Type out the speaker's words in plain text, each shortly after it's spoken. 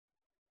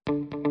I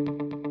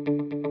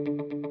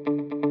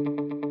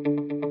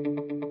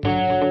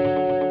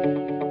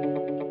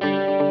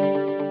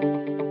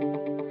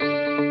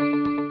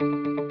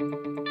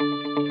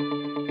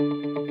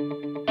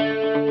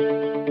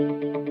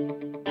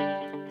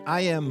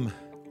am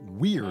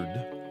weird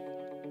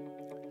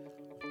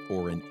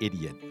or an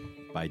idiot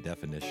by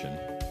definition.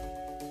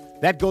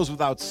 That goes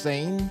without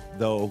saying,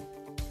 though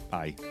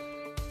I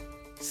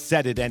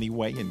said it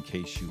anyway in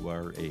case you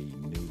are a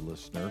new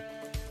listener.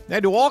 I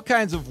do all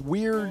kinds of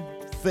weird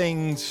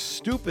things,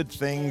 stupid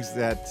things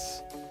that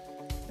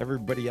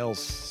everybody else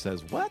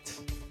says, what?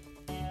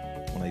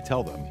 When I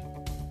tell them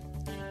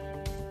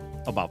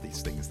about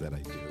these things that I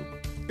do.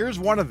 Here's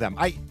one of them.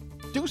 I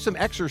do some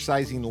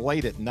exercising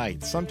late at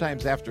night,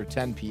 sometimes after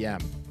 10 p.m.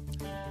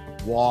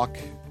 Walk,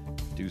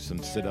 do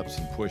some sit-ups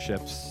and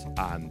push-ups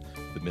on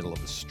the middle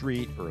of a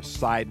street or a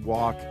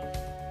sidewalk.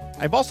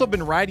 I've also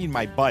been riding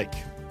my bike,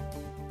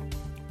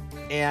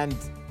 and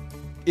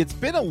it's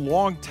been a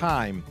long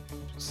time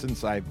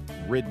since I've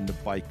ridden a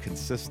bike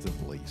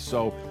consistently.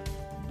 So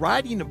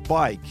riding a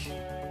bike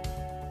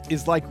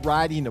is like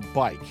riding a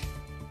bike.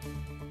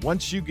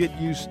 Once you get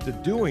used to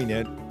doing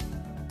it,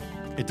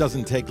 it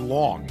doesn't take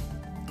long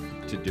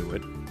to do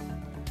it.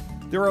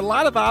 There are a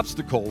lot of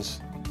obstacles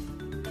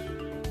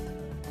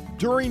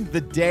during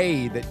the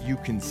day that you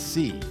can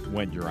see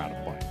when you're on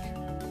a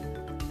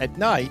bike. At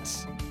night,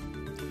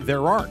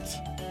 there aren't.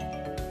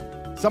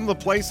 Some of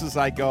the places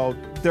I go,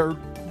 they're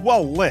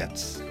well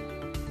lit.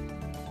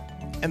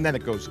 And then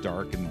it goes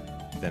dark and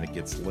then it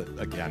gets lit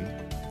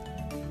again.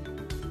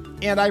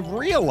 And I've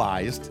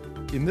realized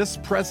in this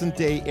present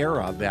day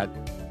era that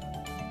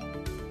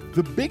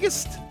the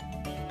biggest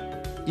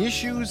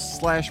issues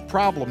 /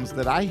 problems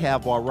that I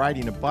have while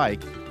riding a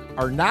bike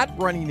are not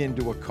running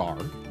into a car,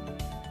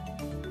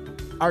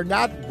 are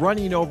not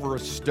running over a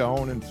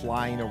stone and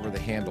flying over the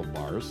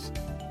handlebars.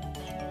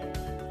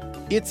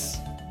 It's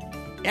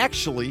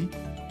actually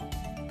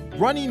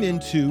running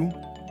into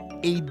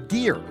a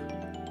deer.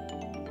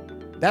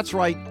 That's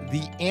right,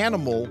 the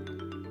animal,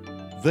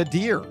 the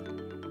deer.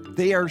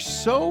 They are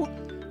so,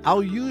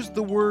 I'll use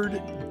the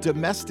word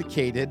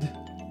domesticated,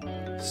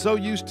 so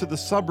used to the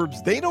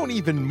suburbs, they don't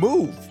even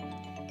move.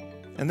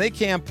 And they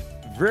camp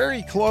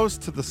very close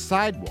to the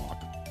sidewalk.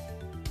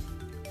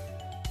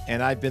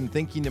 And I've been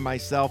thinking to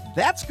myself,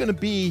 that's going to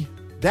be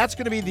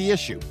the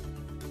issue.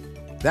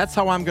 That's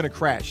how I'm going to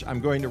crash.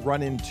 I'm going to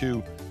run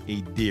into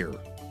a deer.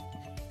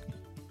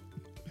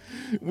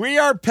 We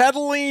are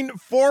pedaling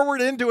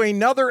forward into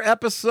another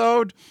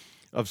episode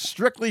of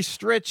Strictly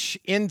Stritch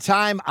in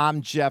Time.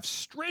 I'm Jeff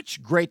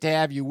Stritch. Great to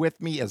have you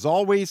with me as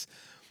always.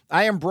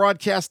 I am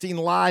broadcasting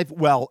live.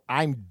 Well,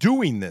 I'm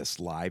doing this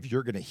live.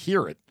 You're going to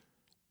hear it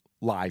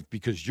live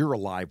because you're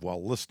alive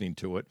while listening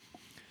to it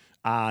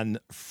on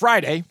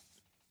Friday,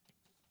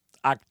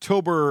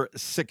 October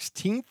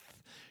 16th,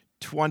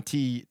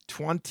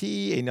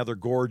 2020, another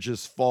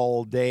gorgeous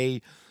fall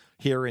day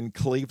here in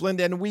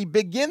Cleveland. And we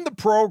begin the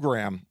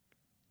program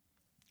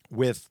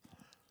with,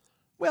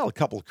 well, a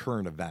couple of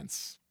current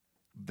events.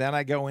 Then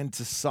I go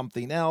into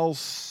something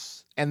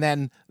else, and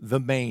then the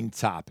main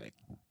topic.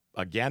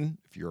 Again,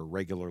 if you're a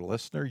regular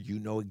listener, you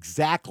know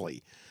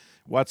exactly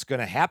what's going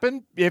to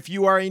happen. If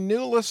you are a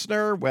new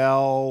listener,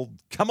 well,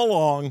 come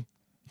along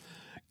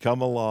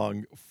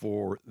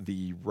for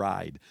the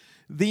ride.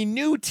 The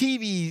new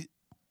TV,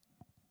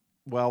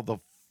 well, the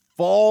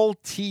fall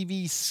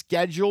TV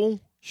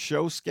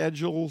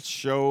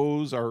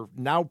shows are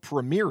now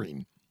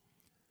premiering.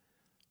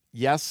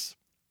 Yes,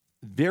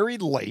 very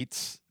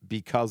late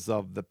because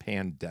of the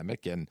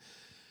pandemic, and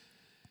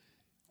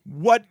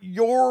what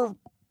you're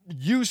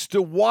used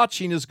to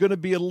watching is going to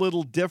be a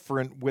little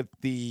different with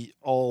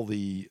all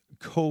the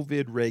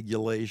COVID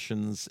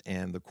regulations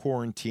and the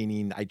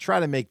quarantining. I try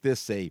to make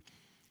this a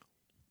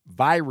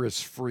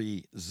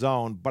virus-free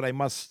zone, but I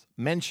must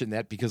mention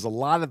that because a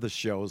lot of the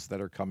shows that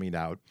are coming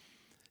out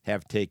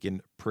have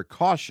taken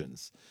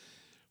precautions.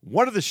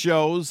 One of the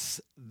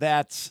shows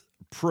that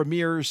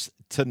premieres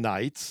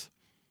tonight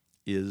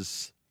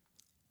is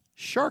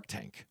Shark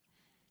Tank.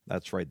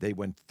 That's right. They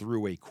went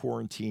through a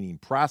quarantining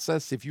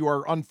process. If you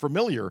are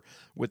unfamiliar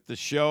with the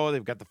show,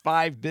 they've got the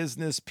 5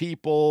 business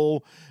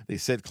people. They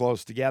sit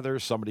close together.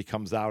 Somebody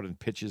comes out and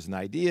pitches an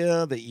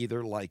idea. They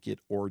either like it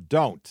or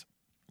don't.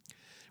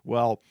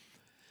 Well,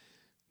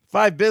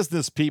 5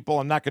 business people,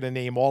 I'm not going to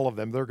name all of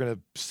them. They're going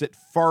to sit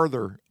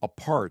farther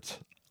apart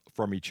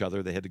from each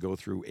other. They had to go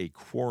through a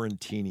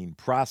quarantining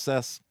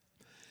process.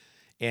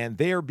 And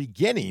they are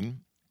beginning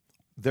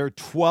their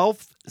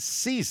 12th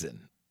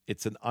season.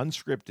 It's an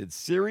unscripted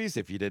series.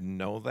 If you didn't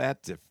know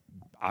that,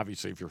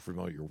 if you're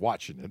familiar, you're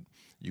watching it,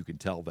 you can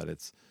tell that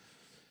it's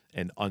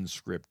an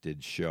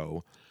unscripted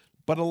show.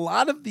 But a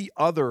lot of the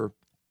other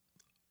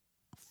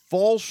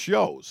fall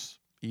shows,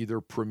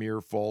 either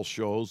premiere fall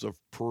shows of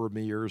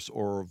premieres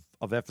or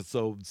of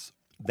episodes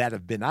that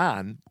have been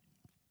on,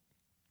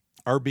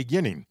 are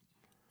beginning.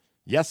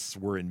 Yes,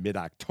 we're in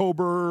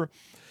mid-October,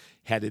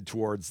 headed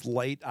towards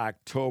late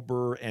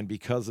October, and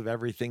because of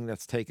everything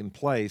that's taken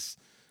place,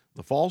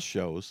 the fall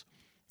shows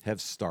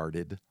have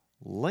started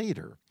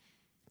later.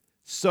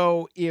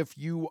 So if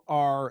you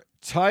are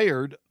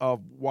tired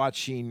of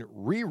watching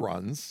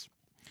reruns,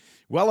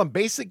 well, I'm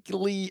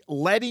basically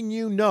letting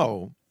you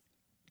know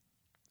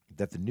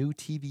that the new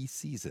TV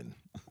season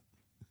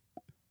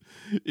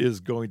is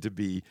going to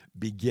be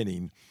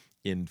beginning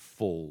in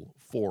full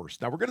force.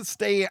 Now, we're going to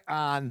stay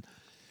on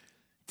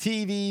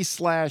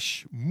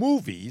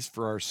TV/movies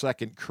for our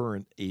second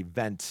current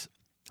event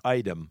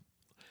item.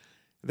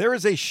 There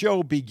is a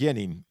show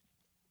beginning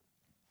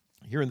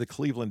here in the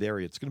Cleveland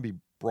area. It's going to be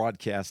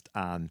broadcast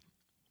on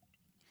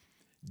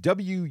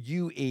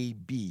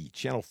WUAB,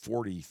 Channel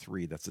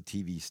 43. That's a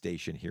TV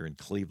station here in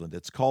Cleveland.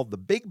 It's called The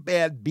Big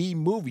Bad B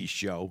Movie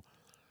Show.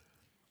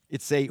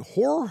 It's a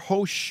horror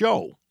host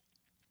show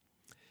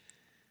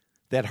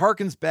that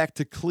harkens back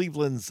to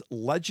Cleveland's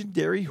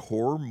legendary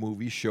horror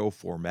movie show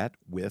format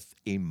with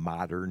a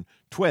modern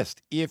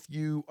twist. If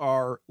you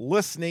are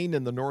listening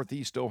in the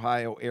Northeast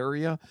Ohio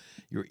area,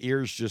 your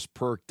ears just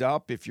perked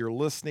up. If you're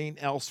listening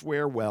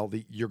elsewhere, well,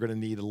 you're going to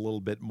need a little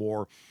bit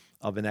more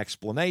of an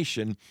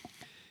explanation.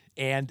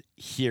 And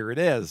here it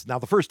is. Now,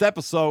 the first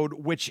episode,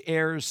 which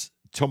airs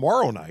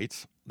tomorrow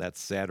night, that's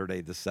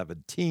Saturday the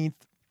 17th,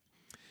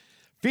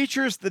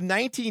 features the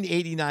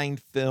 1989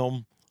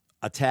 film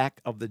Attack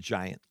of the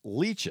Giant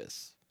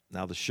Leeches.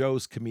 Now, the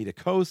show's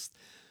comedic hosts,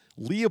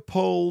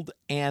 Leopold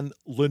and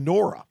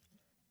Lenora.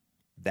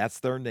 That's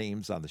their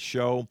names on the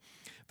show.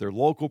 Their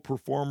local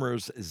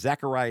performers,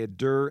 Zachariah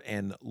Durr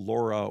and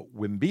Laura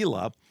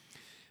Wimbila.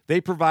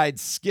 They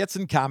provide skits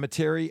and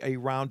commentary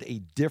around a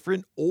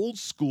different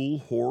old-school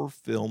horror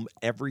film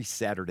every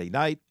Saturday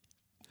night.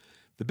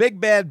 The Big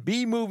Bad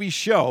B Movie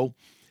Show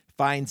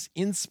finds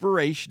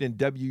inspiration in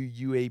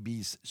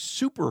WUAB's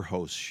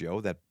Superhost show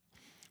that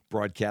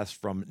broadcast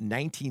from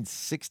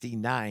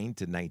 1969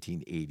 to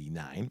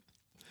 1989.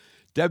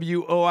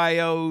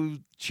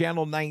 WOIO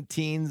Channel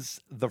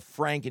 19's The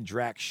Frank and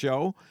Drax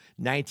Show,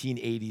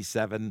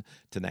 1987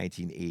 to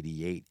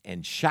 1988.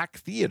 And Shock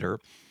Theater,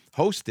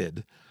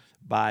 hosted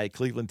by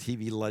Cleveland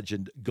TV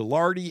legend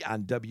Gilardi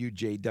on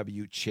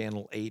WJW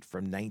Channel 8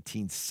 from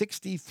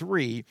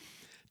 1963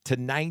 to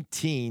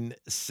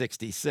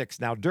 1966.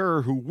 Now,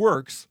 Durr, who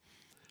works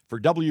for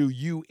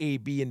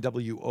WUAB and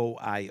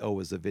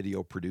WOIO as a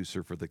video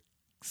producer for the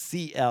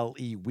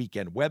CLE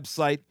Weekend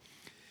website,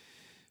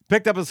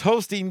 picked up his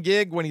hosting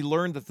gig when he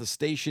learned that the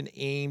station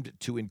aimed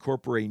to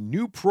incorporate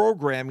new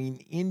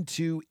programming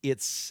into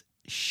its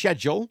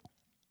schedule.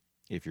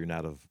 If you're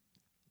not of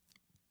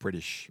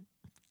British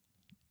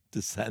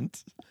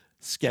descent,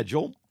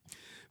 schedule.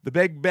 The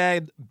Big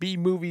Bad B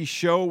Movie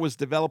Show was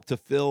developed to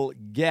fill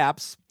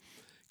gaps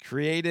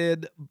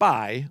created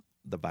by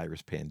the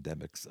virus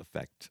pandemic's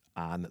effect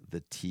on the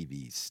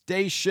TV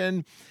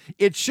station.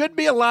 It should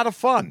be a lot of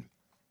fun.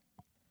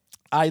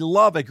 I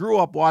grew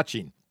up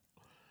watching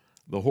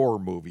the horror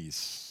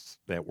movies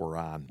that were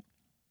on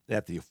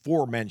at the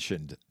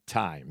aforementioned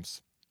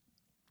times.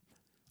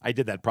 I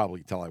did that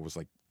probably till I was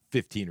like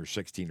 15 or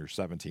 16 or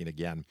 17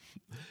 again,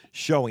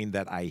 showing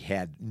that I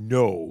had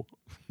no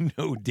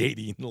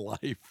dating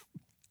life.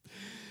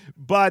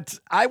 But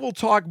I will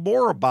talk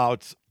more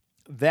about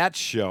that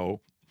show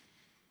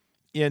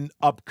in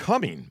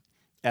upcoming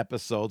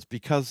episodes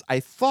because I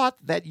thought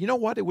that, you know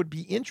what, it would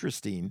be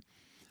interesting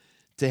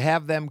to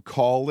have them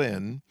call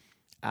in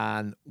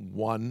on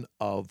one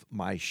of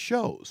my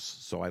shows.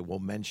 So I will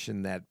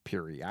mention that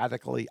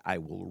periodically. I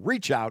will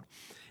reach out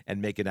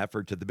and make an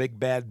effort to the Big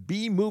Bad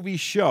B Movie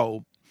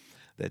Show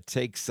that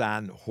takes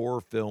on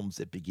horror films.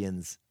 It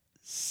begins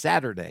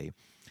Saturday.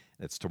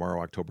 It's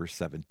tomorrow, October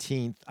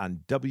 17th on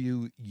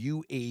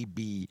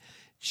WUAB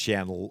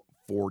Channel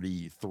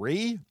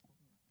 43.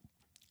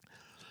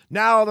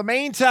 Now, the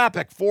main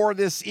topic for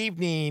this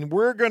evening,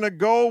 we're going to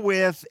go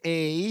with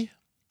a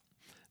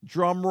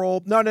drum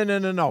roll.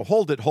 No.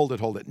 Hold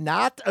it.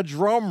 Not a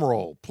drum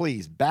roll.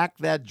 Please back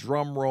that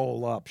drum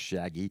roll up,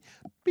 Shaggy.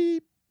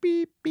 Beep,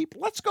 beep, beep.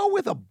 Let's go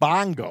with a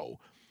bongo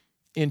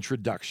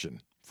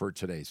introduction for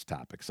today's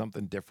topic,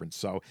 something different.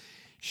 So,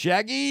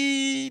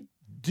 Shaggy,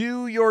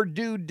 do your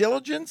due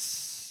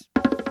diligence.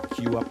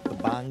 Cue up the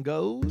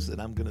bongos,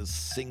 and I'm going to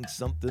sing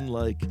something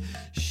like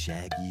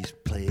Shaggy's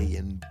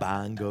playing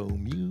bongo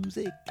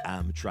music.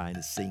 I'm trying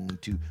to sing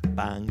to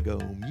bongo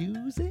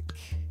music.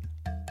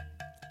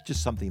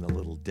 Just something a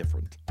little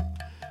different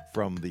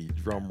from the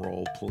drum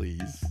roll,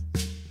 please,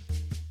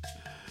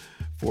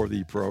 for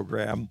the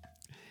program.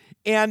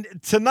 And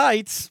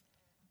tonight,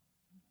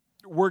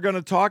 we're going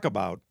to talk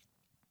about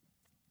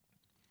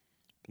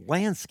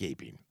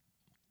landscaping.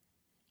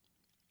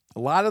 A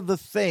lot of the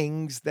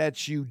things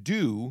that you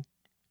do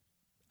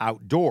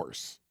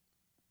outdoors.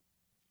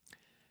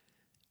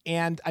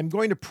 And I'm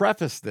going to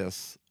preface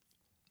this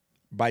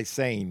by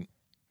saying,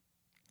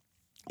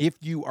 if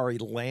you are a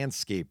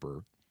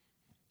landscaper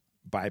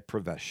by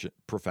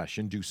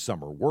profession, do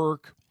summer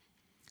work,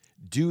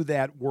 do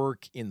that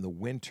work in the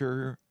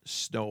winter,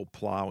 snow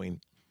plowing,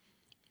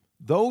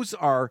 those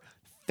are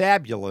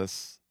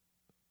fabulous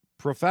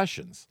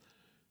professions.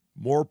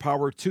 More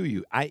power to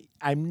you.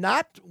 I'm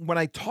not, when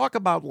I talk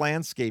about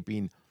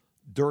landscaping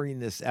during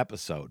this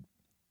episode,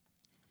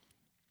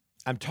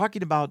 I'm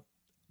talking about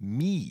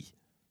me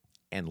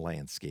and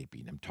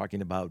landscaping. I'm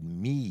talking about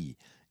me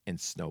and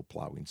snow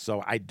plowing.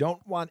 So I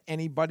don't want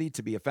anybody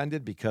to be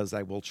offended because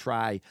I will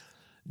try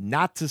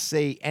not to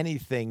say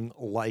anything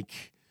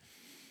like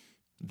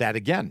that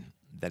again.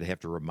 That I have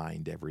to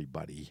remind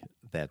everybody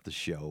that the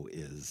show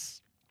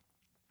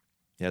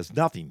has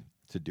nothing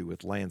to do with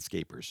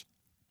landscapers.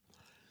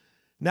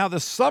 Now, the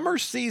summer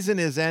season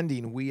is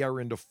ending. We are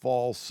into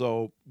fall,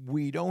 so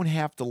we don't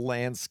have to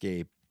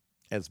landscape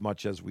as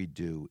much as we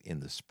do in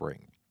the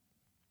spring.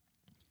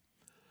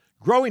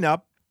 Growing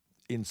up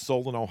in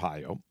Solon,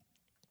 Ohio,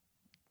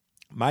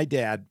 my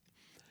dad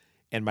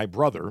and my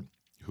brother,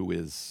 who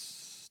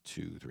is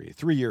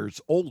 3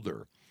 years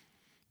older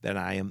than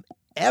I am,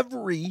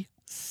 every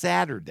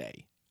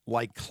Saturday,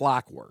 like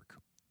clockwork,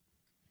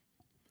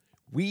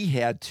 we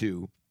had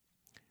to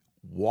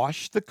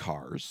wash the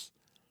cars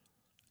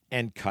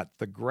and cut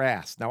the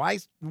grass. Now,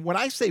 when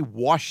I say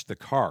wash the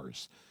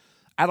cars,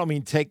 I don't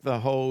mean take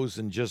the hose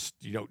and just,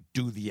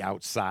 do the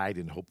outside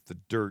and hope the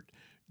dirt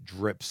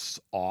drips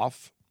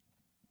off.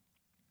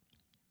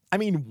 I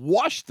mean,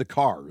 wash the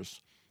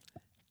cars,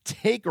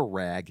 take a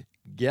rag,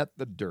 get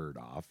the dirt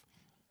off,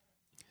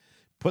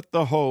 put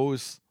the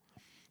hose,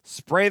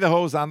 spray the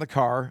hose on the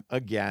car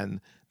again,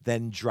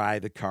 then dry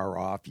the car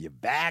off. You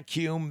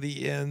vacuum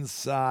the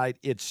inside.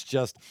 It's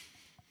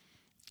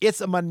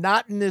a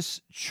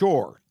monotonous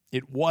chore.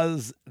 It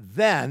was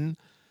then,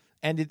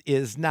 and it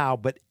is now.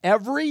 But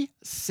every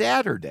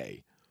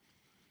Saturday,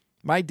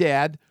 my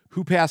dad,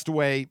 who passed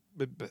away,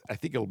 I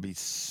think it'll be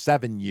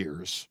 7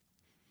 years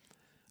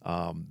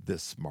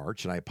this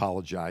March, and I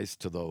apologize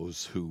to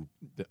those who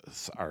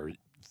are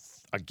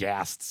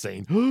aghast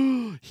saying,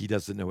 oh, he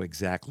doesn't know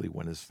exactly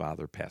when his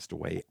father passed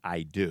away.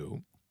 I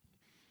do.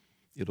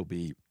 It'll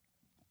be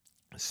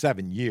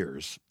 7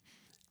 years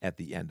at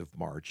the end of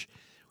March.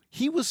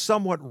 He was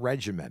somewhat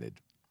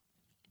regimented.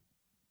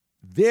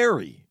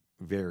 Very,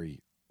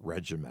 very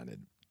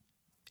regimented.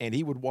 And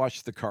he would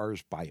wash the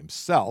cars by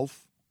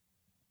himself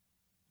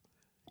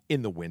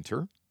in the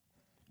winter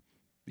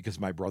because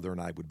my brother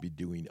and I would be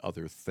doing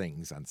other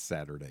things on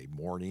Saturday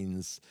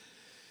mornings.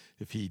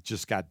 If he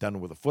just got done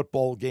with a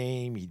football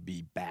game, he'd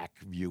be back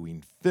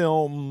viewing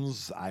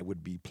films. I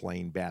would be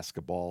playing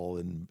basketball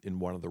in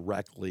one of the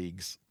rec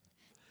leagues.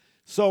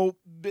 So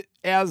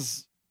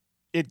as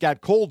it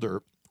got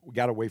colder, we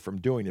got away from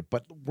doing it.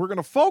 But we're going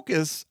to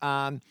focus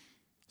on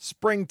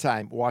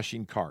springtime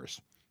washing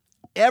cars.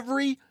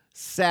 Every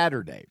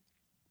Saturday.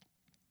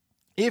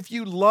 If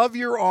you love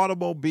your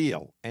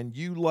automobile and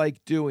you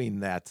like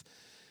doing that,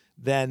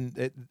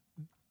 then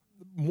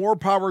more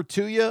power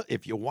to you.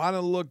 If you want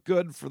to look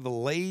good for the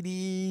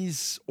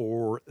ladies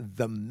or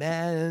the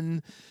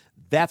men,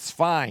 that's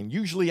fine.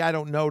 Usually I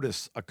don't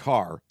notice a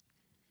car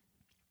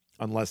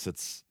unless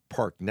it's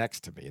parked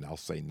next to me and I'll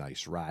say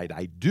nice ride.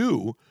 I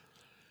do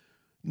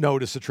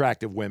notice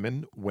attractive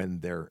women when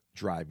they're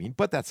driving,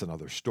 but that's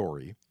another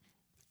story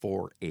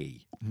for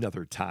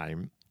another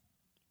time.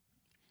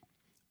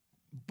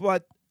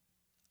 But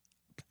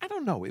I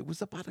don't know. It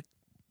was about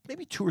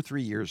maybe 2 or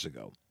 3 years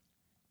ago.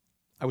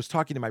 I was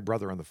talking to my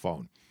brother on the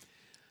phone,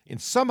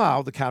 and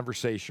somehow the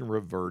conversation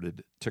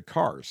reverted to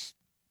cars.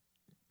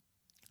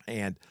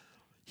 And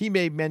he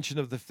made mention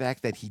of the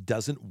fact that he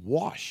doesn't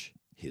wash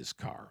his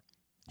car.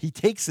 He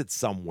takes it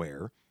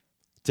somewhere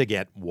to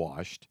get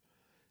washed.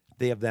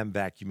 They have them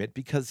vacuum it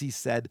because he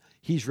said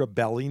he's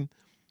rebelling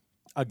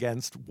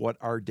against what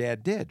our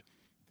dad did.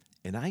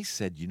 And I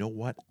said, you know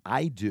what?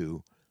 I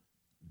do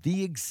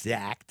the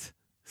exact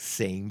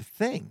same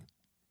thing.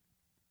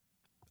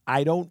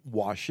 I don't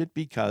wash it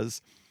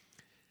because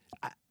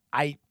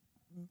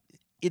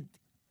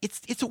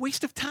it's a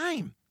waste of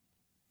time.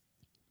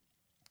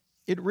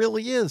 It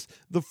really is.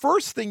 The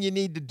first thing you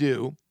need to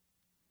do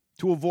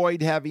to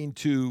avoid having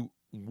to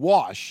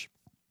wash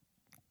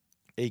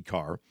a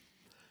car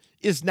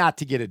is not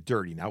to get it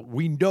dirty. Now,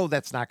 we know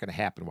that's not going to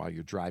happen while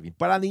you're driving.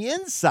 But on the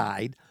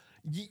inside,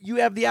 you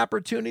have the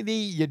opportunity.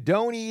 You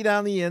don't eat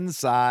on the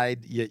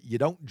inside. You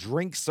don't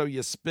drink so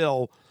you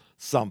spill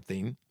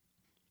something.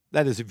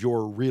 That is, if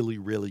you're a really,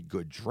 really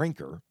good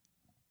drinker,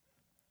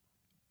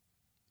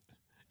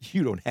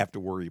 you don't have to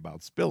worry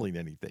about spilling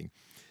anything.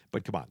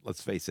 But come on,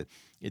 let's face it,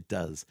 it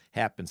does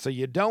happen. So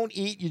you don't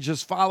eat, you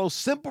just follow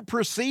simple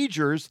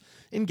procedures.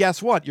 And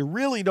guess what? You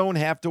really don't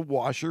have to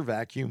wash or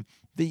vacuum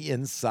the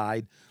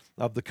inside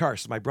of the car.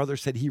 So my brother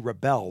said he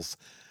rebels.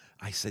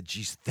 I said,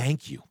 geez,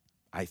 thank you.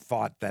 I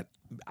thought that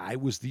I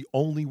was the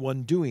only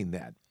one doing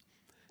that.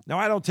 Now,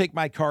 I don't take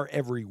my car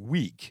every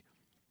week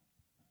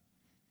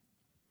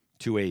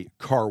to a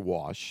car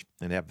wash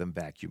and have them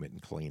vacuum it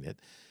and clean it.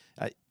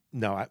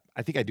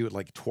 I think I do it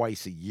like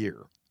twice a year,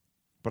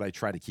 but I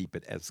try to keep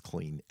it as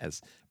clean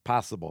as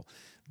possible.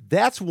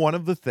 That's one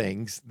of the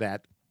things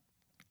that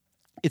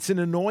it's an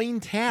annoying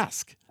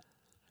task.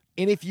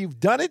 And if you've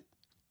done it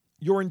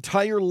your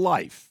entire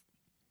life,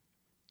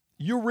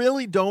 you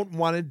really don't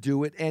want to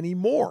do it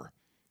anymore.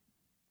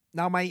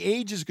 Now, my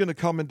age is going to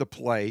come into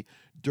play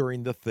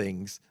during the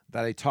things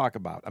that I talk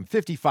about. I'm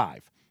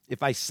 55.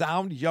 If I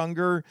sound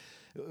younger,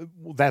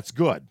 well, that's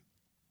good.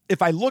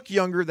 If I look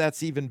younger,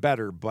 that's even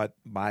better. But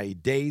my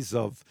days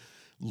of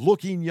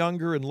looking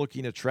younger and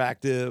looking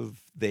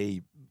attractive,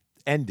 they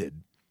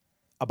ended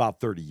about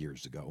 30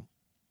 years ago.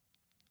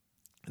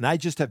 And I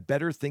just have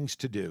better things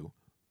to do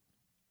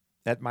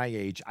at my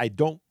age. I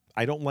don't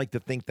like to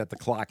think that the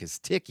clock is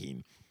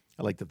ticking.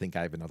 I like to think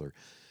I have another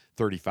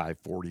 35,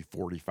 40,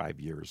 45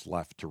 years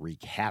left to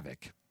wreak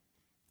havoc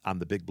on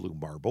the big blue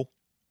marble.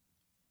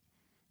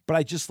 But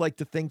I just like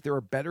to think there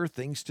are better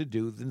things to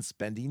do than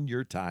spending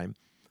your time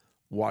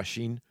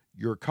washing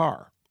your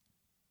car.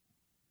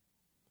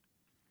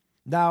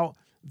 Now,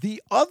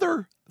 the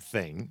other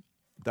thing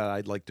that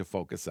I'd like to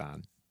focus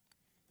on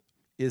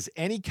is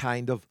any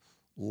kind of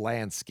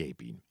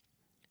landscaping.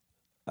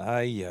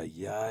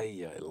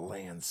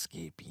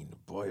 Landscaping.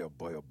 Boy, oh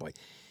boy, oh boy.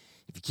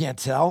 If you can't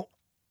tell,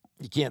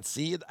 you can't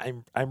see it.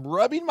 I'm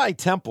rubbing my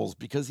temples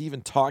because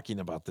even talking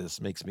about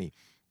this makes me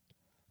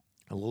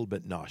a little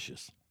bit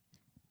nauseous.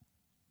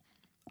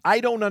 I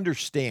don't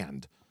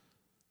understand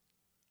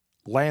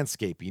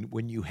landscaping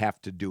when you have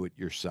to do it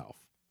yourself.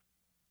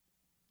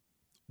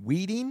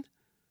 Weeding,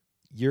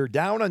 you're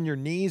down on your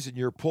knees and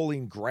you're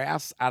pulling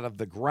grass out of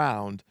the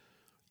ground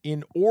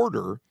in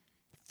order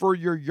for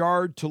your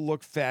yard to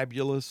look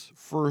fabulous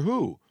for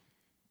who?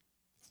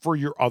 For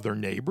your other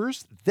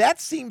neighbors? That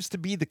seems to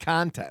be the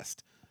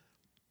contest.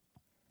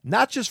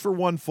 Not just for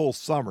one full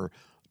summer,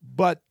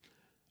 but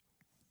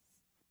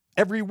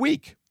every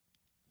week.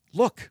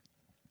 Look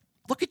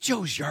at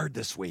Joe's yard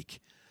this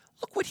week.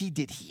 Look what he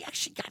did. He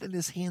actually got in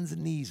his hands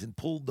and knees and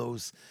pulled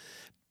those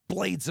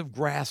blades of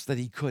grass that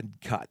he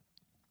couldn't cut.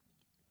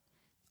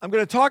 I'm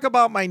going to talk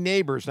about my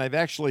neighbors, and I've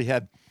actually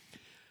had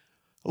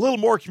a little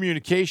more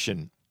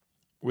communication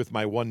with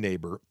my one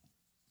neighbor,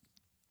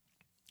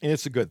 and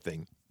it's a good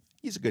thing.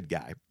 He's a good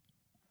guy.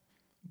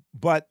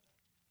 But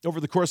over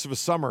the course of a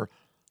summer,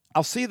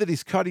 I'll see that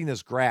he's cutting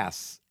his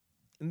grass,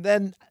 and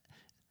then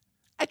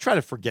I try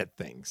to forget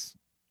things,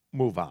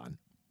 move on.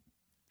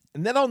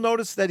 And then I'll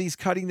notice that he's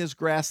cutting his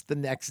grass the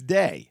next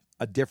day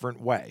a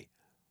different way.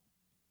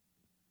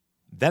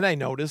 Then I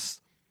notice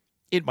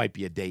it might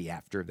be a day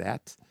after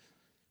that.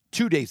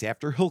 2 days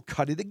after, he'll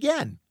cut it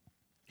again.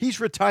 He's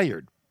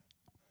retired.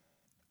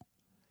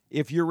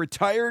 If you're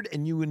retired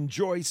and you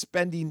enjoy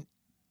spending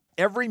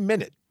every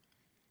minute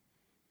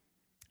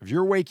of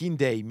your waking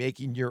day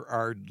making your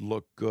yard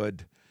look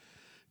good,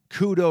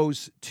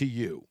 kudos to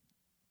you.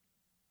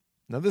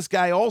 Now, this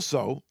guy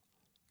also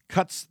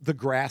cuts the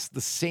grass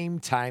the same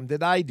time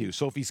that I do.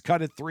 So if he's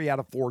cut it 3 out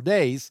of 4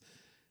 days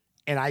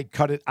and I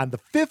cut it on the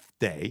 5th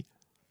day,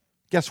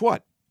 guess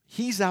what?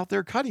 He's out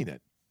there cutting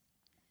it.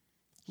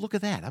 Look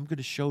at that. I'm going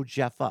to show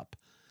Jeff up.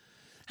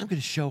 I'm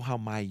going to show how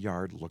my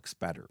yard looks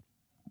better.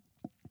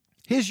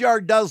 His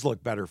yard does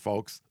look better,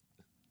 folks.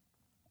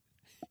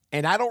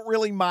 And I don't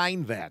really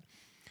mind that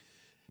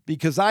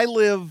because I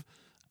live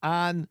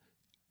on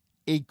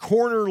a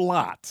corner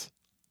lot.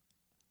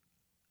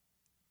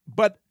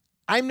 But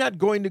I'm not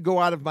going to go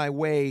out of my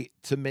way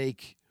to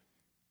make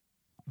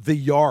the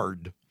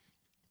yard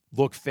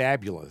look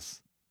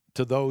fabulous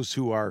to those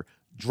who are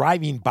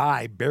driving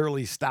by,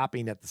 barely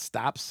stopping at the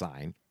stop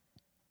sign.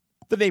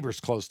 The neighbors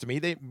close to me,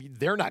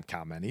 they're not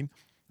commenting.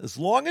 As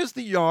long as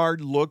the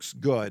yard looks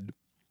good,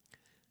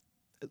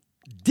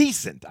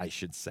 decent, I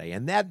should say,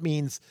 and that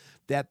means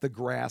that the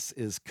grass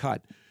is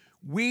cut.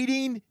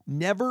 Weeding,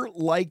 never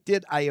liked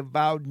it. I have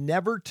vowed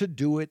never to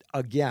do it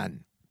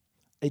again.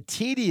 A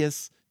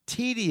tedious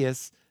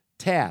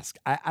task.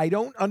 I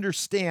don't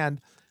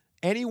understand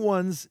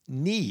anyone's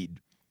need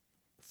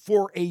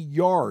for a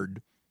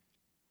yard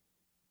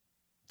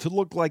to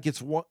look like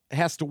it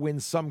has to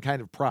win some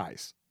kind of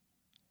prize.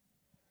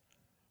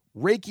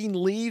 Raking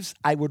leaves,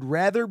 I would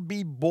rather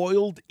be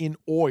boiled in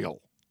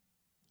oil.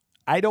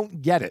 I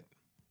don't get it.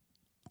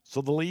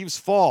 So the leaves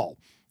fall.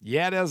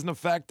 Yeah, it has an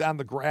effect on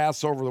the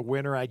grass over the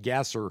winter, I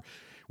guess, or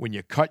when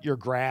you cut your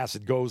grass,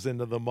 it goes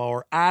into the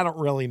mower. I don't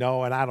really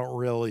know, and I don't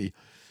really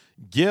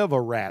give a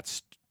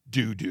rat's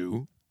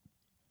doo-doo.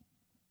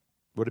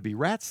 Would it be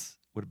rats?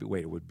 Would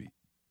it be.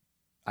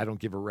 I don't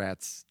give a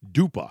rat's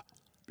dupa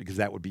because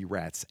that would be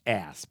rat's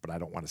ass, but I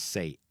don't want to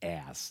say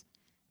ass,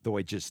 though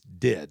I just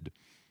did.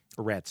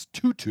 A rat's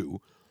tutu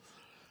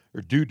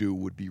or doo-doo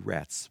would be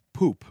rat's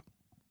poop.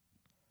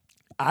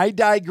 I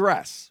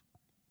digress.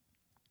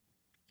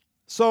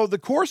 So the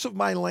course of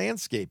my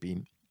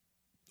landscaping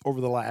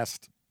over the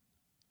last,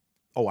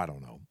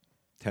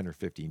 10 or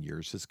 15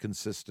 years has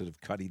consisted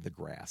of cutting the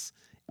grass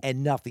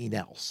and nothing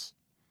else.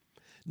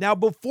 Now,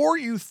 before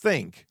you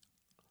think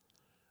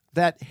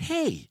that,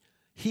 hey,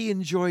 he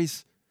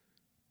enjoys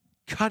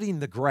cutting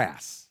the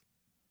grass.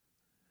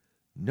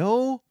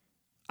 No,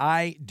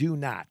 I do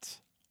not.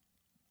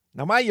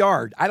 Now, my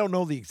yard, I don't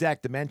know the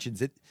exact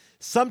dimensions. It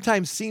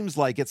sometimes seems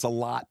like it's a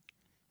lot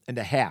and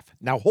a half.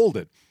 Now, hold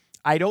it.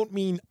 I don't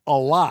mean a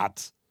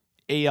lot,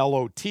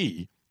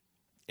 A-L-O-T,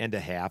 and a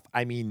half.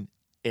 I mean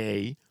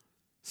A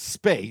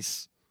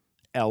space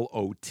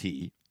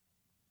L-O-T.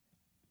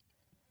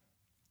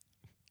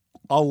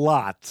 A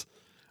lot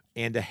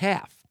and a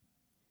half.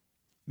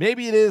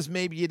 Maybe it is,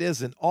 maybe it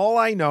isn't. All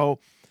I know,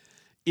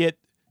 it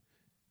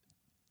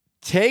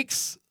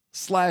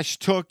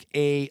took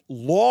a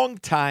long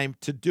time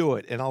to do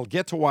it. And I'll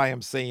get to why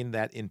I'm saying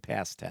that in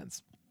past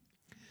tense.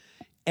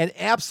 An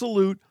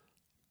absolute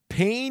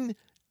pain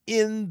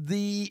in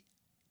the,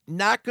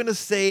 I'm going to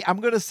say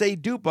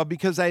dupa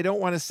because I don't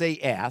want to say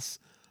ass,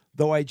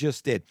 though I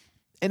just did.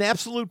 An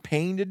absolute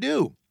pain to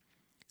do.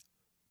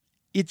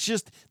 It's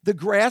just, the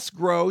grass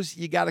grows,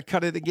 you got to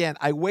cut it again.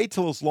 I wait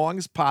till as long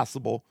as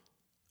possible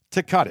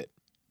to cut it.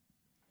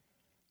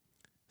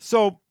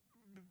 So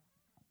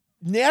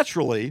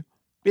naturally,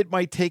 it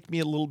might take me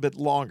a little bit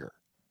longer.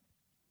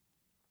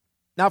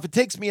 Now, if it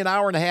takes me an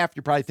hour and a half,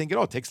 you're probably thinking,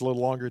 oh, it takes a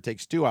little longer. It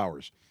takes 2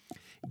 hours.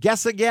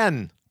 Guess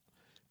again,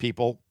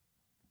 people.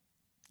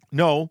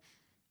 No,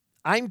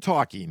 I'm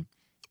talking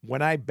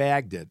when I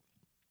bagged it,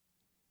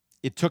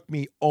 it took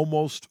me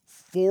almost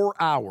 4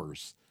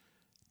 hours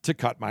to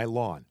cut my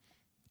lawn.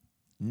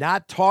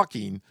 Not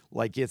talking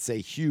like it's a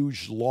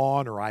huge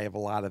lawn or I have a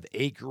lot of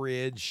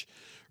acreage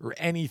or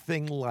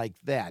anything like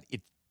that.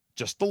 It's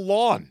just a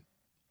lawn.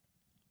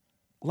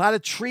 A lot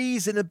of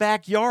trees in the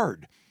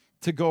backyard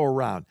to go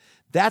around.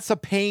 That's a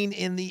pain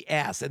in the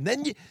ass. And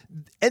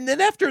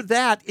then after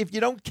that, if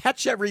you don't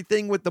catch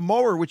everything with the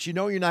mower, which you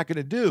know you're not going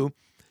to do,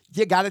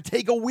 you got to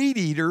take a weed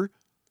eater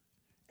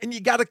and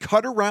you got to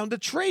cut around a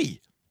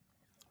tree.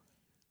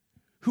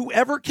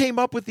 Whoever came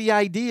up with the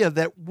idea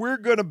that we're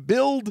going to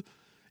build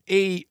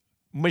a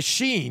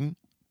machine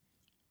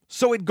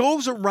so it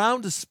goes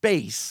around a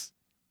space,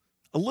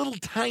 a little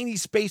tiny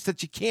space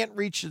that you can't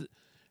reach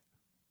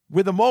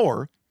with a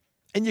mower,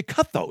 and you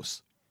cut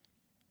those.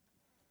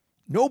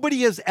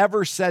 Nobody has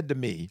ever said to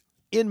me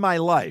in my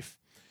life,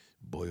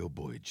 boy, oh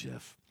boy,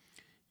 Jeff,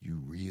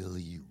 you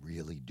really,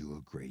 really do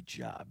a great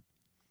job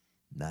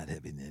not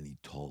having any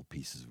tall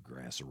pieces of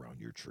grass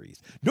around your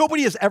trees.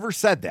 Nobody has ever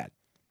said that.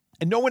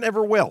 And no one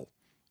ever will.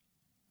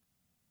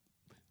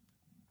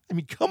 I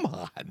mean, come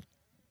on.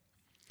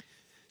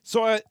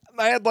 So I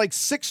had like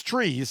 6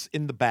 trees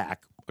in the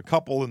back, a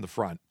couple in the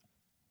front.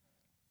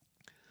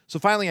 So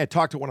finally I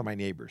talked to one of my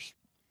neighbors.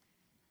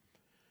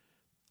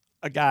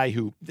 A guy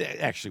who,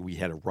 actually we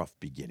had a rough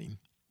beginning.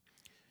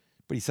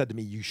 But he said to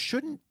me, you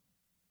shouldn't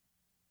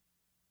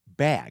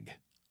bag.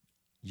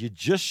 You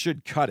just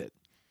should cut it.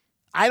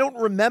 I don't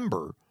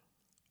remember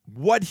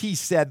what he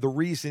said, the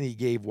reason he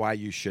gave why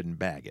you shouldn't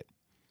bag it.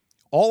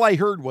 All I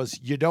heard was,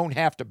 you don't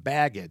have to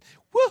bag it.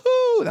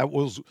 Woohoo! That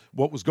was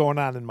what was going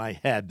on in my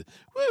head.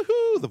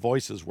 Woohoo! The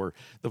voices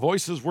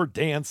were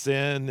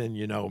dancing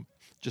and,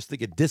 just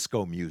think of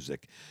disco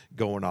music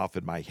going off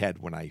in my head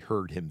when I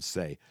heard him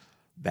say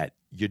that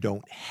you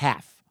don't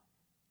have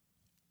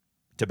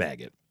to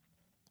bag it.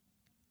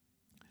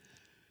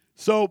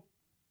 So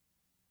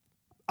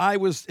I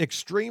was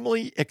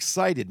extremely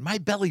excited. My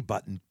belly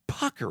button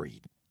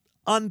puckering,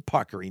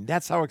 unpuckering.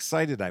 That's how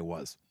excited I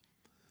was.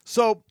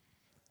 So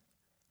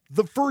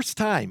the first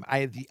time I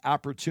had the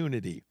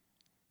opportunity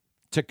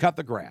to cut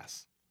the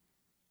grass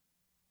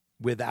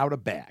without a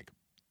bag,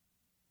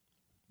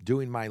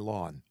 doing my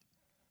lawn,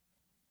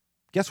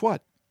 guess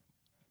what?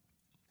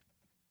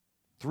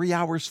 3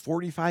 hours,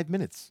 45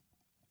 minutes.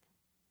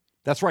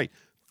 That's right.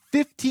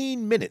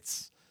 15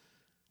 minutes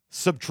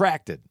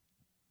subtracted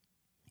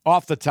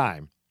off the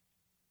time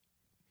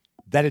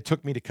that it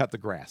took me to cut the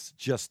grass.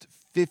 Just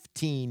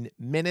 15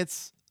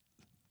 minutes.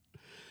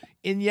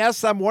 And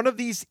yes, I'm one of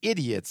these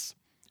idiots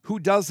who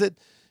does it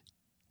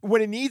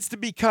when it needs to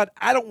be cut.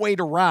 I don't wait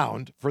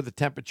around for the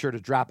temperature to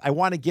drop. I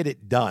want to get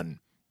it done.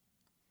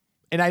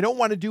 And I don't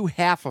want to do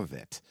half of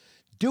it.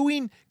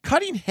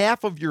 Cutting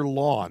half of your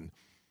lawn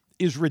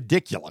is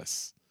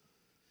ridiculous.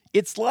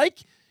 It's like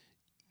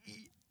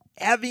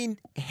having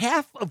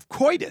half of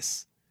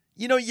coitus.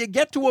 You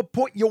get to a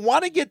point, you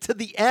want to get to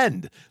the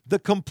end, the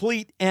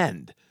complete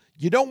end.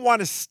 You don't want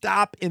to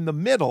stop in the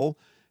middle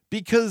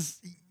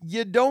because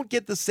you don't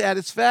get the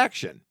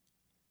satisfaction.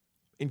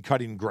 In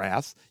cutting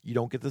grass, you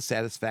don't get the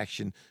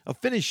satisfaction of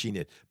finishing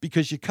it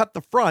because you cut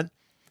the front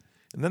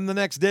and then the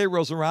next day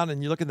rolls around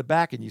and you look in the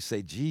back and you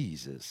say,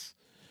 Jesus,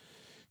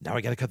 now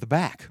I got to cut the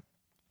back.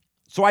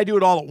 So I do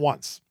it all at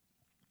once.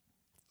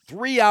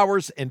 3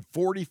 hours and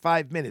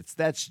 45 minutes.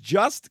 That's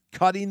just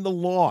cutting the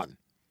lawn.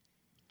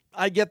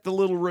 I get the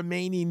little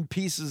remaining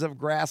pieces of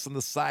grass on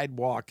the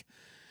sidewalk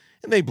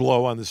and they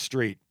blow on the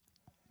street.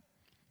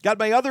 Got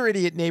my other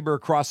idiot neighbor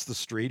across the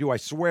street who I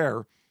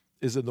swear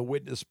is in the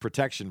witness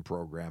protection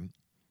program.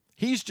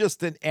 He's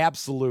just an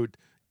absolute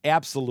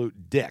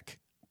dick.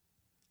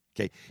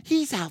 Okay.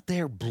 He's out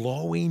there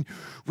blowing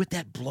with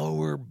that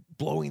blower,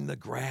 blowing the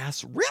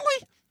grass.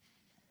 Really?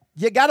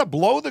 You got to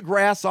blow the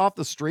grass off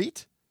the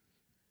street?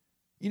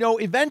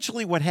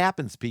 Eventually what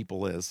happens,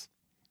 people, is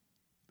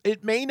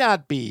it may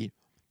not be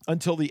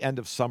until the end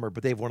of summer,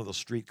 but they have one of those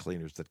street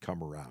cleaners that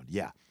come around.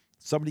 Yeah.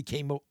 Somebody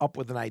came up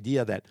with an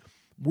idea that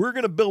we're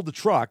going to build a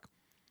truck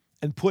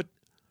and put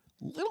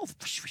little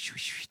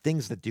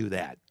things that do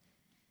that.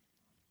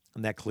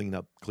 And that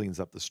cleans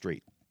up the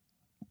street.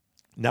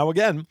 Now,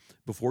 again,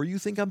 before you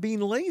think I'm being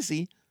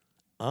lazy,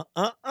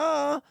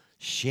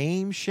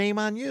 Shame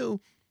on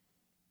you.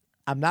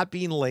 I'm not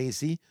being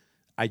lazy.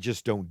 I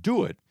just don't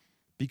do it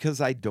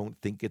because I don't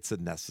think it's a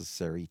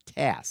necessary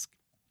task.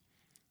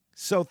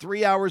 So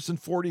 3 hours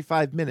and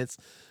 45 minutes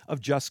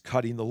of just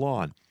cutting the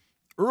lawn.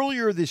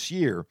 Earlier this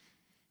year,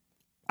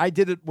 I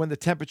did it when the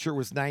temperature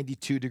was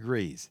 92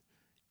 degrees.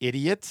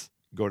 Idiot,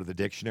 go to the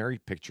dictionary,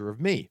 picture of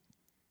me.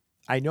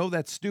 I know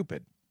that's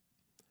stupid.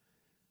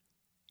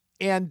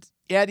 And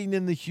adding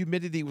in the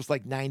humidity was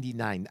like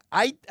 99.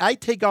 I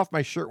take off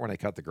my shirt when I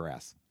cut the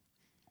grass.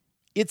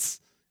 It's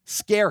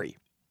scary.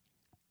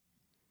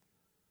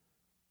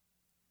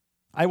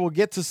 I will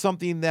get to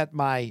something that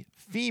my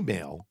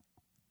female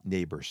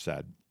neighbor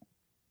said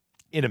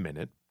in a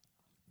minute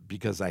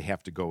because I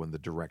have to go in the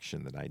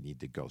direction that I need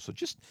to go. So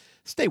just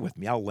stay with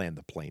me. I'll land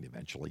the plane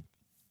eventually.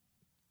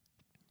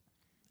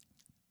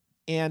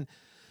 And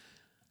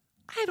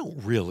I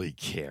don't really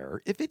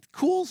care. If it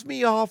cools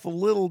me off a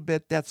little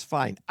bit, that's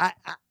fine.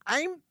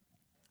 I'm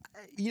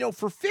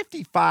for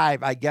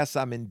 55, I guess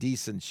I'm in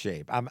decent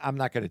shape. I'm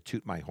not going to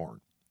toot my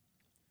horn.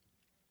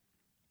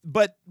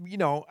 But,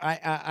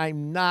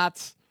 I'm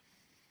not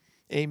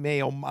a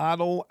male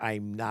model.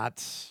 I'm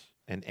not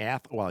an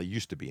athlete. Well, I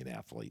used to be an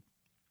athlete,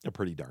 a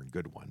pretty darn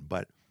good one,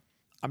 but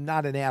I'm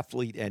not an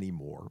athlete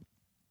anymore.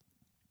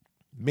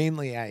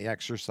 Mainly I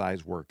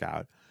exercise, work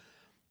out,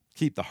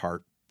 keep the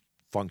heart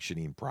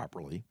functioning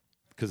properly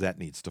because that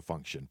needs to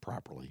function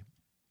properly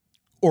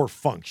or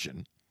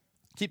function.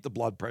 Keep the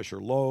blood pressure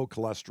low,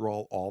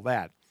 cholesterol, all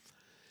that.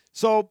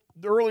 So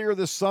earlier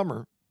this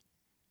summer,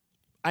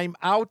 I'm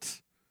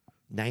out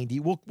 90,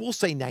 we'll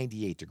say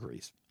 98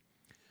 degrees.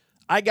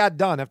 I got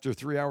done after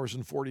 3 hours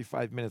and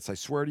 45 minutes. I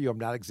swear to you, I'm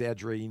not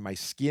exaggerating. My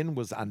skin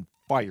was on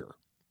fire.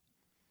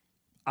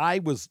 I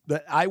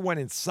went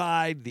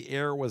inside. The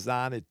air was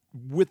on. It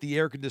with the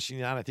air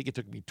conditioning on. I think it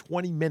took me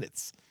 20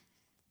 minutes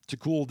to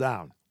cool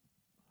down.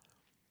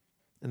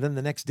 And then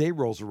the next day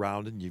rolls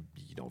around, and if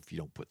you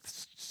don't put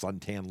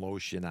suntan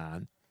lotion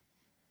on,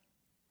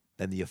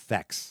 then the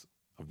effects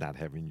of not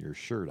having your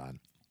shirt on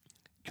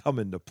come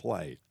into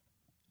play.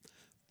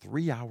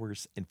 3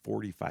 hours and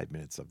 45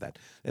 minutes of that.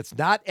 That's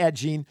not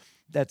edging.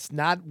 That's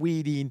not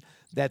weeding.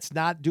 That's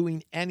not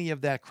doing any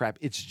of that crap.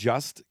 It's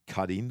just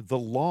cutting the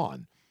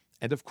lawn.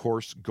 And, of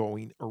course,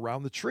 going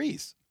around the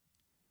trees.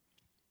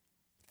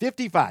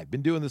 55.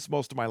 Been doing this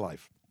most of my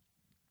life.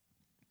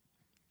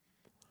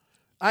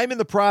 I'm in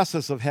the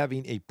process of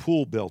having a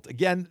pool built.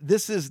 Again,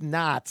 this is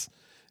not,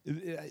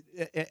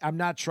 I'm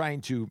not trying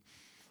to,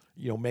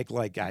 make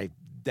like I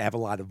have a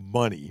lot of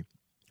money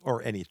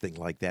or anything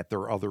like that. There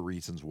are other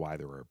reasons why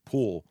there are a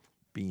pool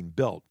being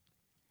built.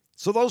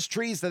 So those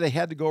trees that I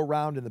had to go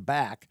around in the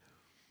back,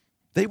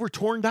 they were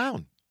torn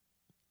down.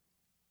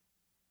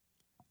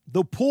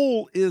 The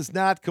pool is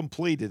not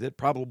completed. It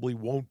probably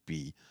won't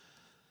be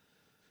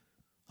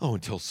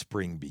until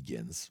spring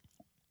begins.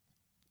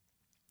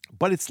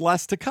 But it's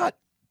less to cut.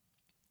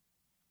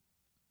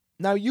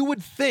 Now, you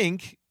would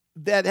think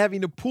that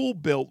having a pool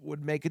built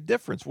would make a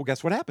difference. Well,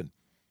 guess what happened?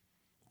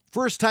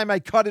 First time I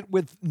cut it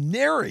with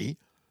nary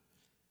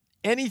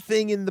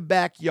anything in the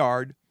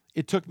backyard,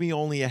 it took me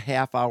only a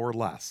half hour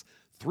less.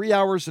 3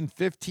 hours and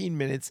 15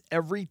 minutes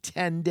every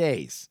 10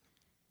 days.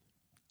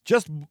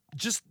 Just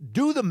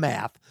do the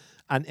math.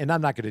 And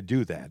I'm not going to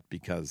do that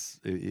because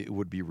it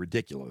would be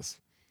ridiculous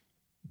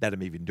that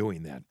I'm even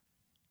doing that.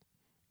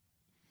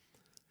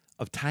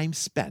 Of time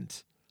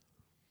spent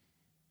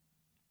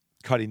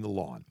cutting the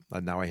lawn.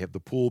 And now I have the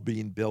pool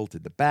being built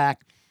in the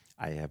back.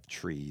 I have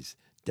trees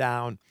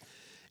down.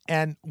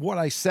 And what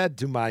I said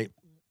to my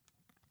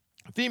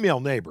female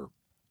neighbor,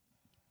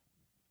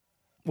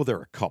 well,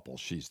 they're a couple.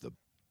 She's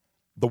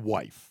the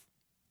wife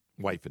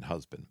and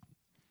husband.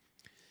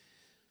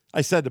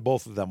 I said to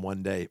both of them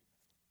one day,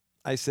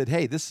 I said,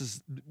 hey,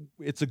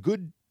 it's a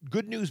good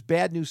news,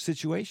 bad news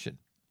situation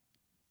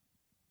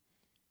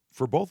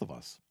for both of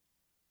us.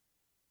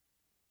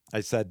 I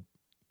said,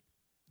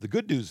 the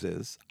good news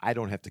is I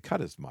don't have to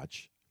cut as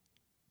much.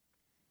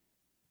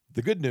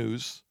 The good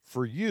news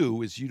for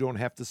you is you don't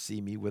have to see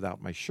me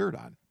without my shirt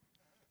on.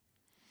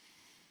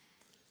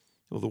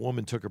 Well, the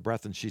woman took a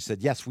breath and she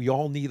said, yes, we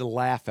all need a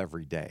laugh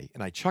every day.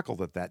 And I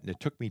chuckled at that, and it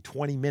took me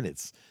 20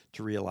 minutes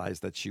to realize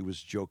that she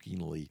was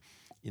jokingly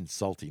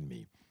insulting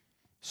me.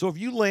 So if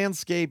you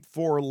landscape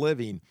for a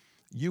living,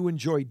 you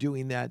enjoy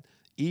doing that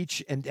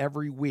each and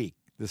every week,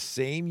 the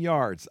same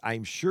yards.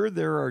 I'm sure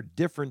there are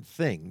different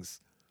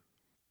things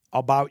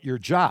about your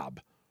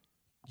job.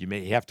 You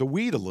may have to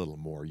weed a little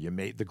more.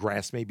 The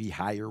grass may be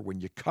higher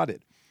when you cut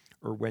it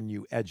or when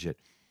you edge it.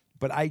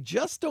 But I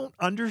just don't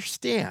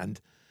understand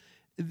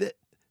that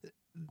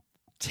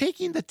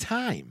taking the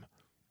time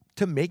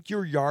to make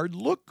your yard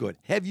look good.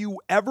 Have you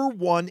ever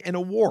won an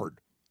award?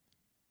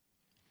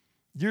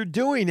 You're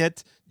doing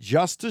it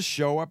just to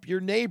show up your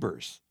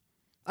neighbors.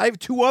 I have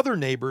two other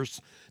neighbors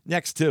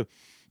next to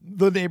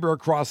the neighbor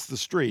across the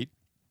street.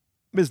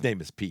 His name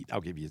is Pete.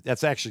 I'll give you,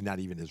 that's actually not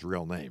even his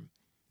real name.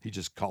 He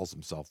just calls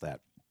himself that.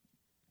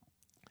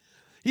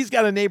 He's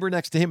got a neighbor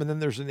next to him, and then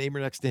there's a neighbor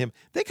next to him.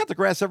 They cut the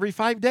grass every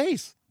 5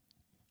 days.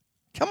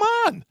 Come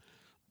on.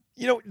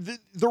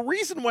 The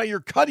reason why you're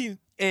cutting,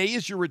 A,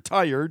 is you're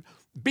retired.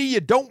 B,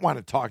 you don't want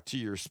to talk to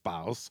your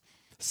spouse.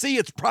 C,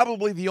 it's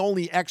probably the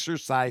only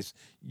exercise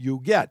you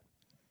get.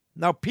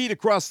 Now, Pete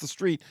across the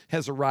street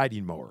has a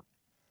riding mower.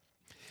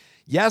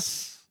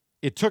 Yes,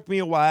 it took me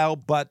a while,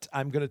 but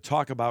I'm going to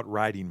talk about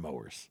riding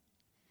mowers.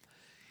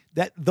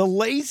 That the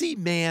lazy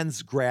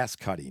man's grass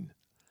cutting.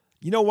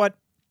 You know what?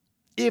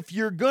 If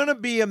you're going to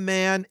be a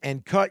man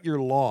and cut your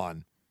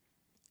lawn,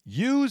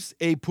 use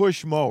a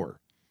push mower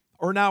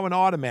or now an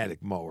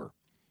automatic mower.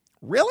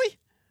 Really?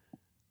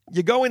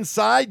 You go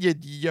inside,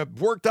 you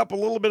worked up a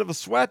little bit of a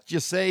sweat, you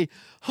say,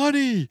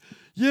 honey,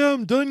 yeah,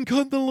 I'm done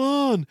cutting the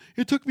lawn.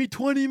 It took me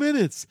 20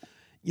 minutes.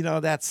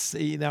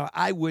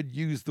 I would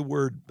use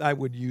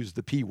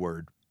the P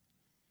word,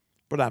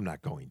 but I'm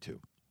not going to.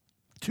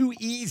 Too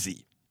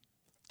easy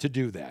to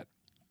do that.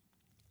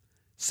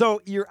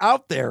 So you're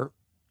out there,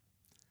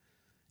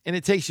 and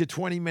it takes you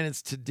 20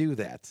 minutes to do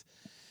that.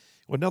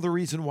 Well, another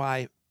reason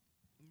why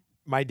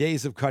my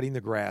days of cutting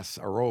the grass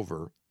are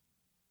over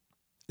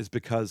is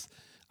because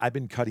I've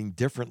been cutting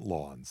different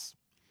lawns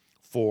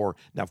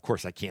now, of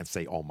course, I can't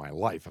say all my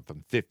life. If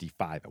I'm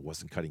 55, I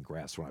wasn't cutting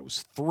grass when I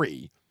was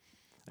 3.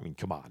 I mean,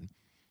 come on.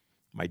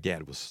 My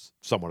dad was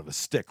somewhat of a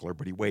stickler,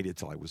 but he waited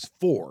till I was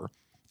 4.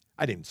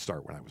 I didn't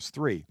start when I was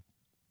 3.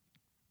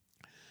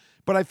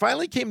 But I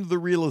finally came to the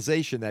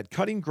realization that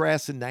cutting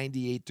grass in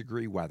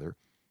 98-degree weather,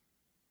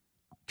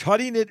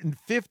 cutting it in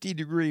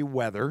 50-degree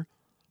weather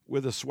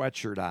with a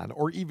sweatshirt on,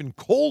 or even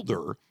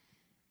colder,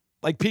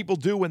 like people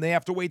do when they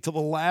have to wait till the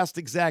last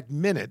exact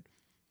minute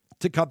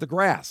to cut the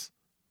grass.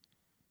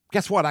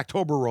 Guess what?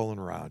 October rolling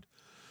around.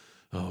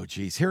 Oh,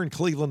 geez. Here in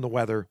Cleveland, the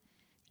weather,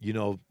 you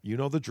know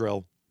the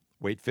drill.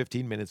 Wait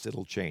 15 minutes,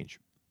 it'll change.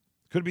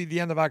 Could be the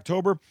end of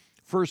October,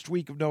 first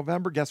week of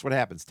November. Guess what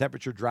happens?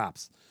 Temperature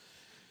drops.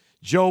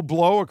 Joe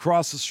Blow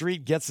across the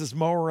street gets his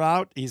mower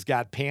out. He's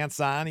got pants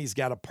on. He's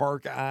got a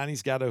parka on.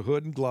 He's got a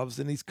hood and gloves,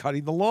 and he's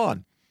cutting the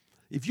lawn.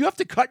 If you have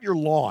to cut your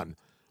lawn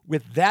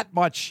with that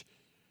much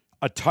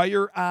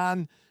attire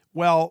on,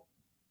 well,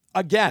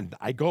 again,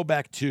 I go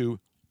back to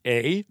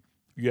A,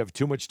 you have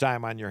too much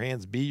time on your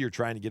hands. B, you're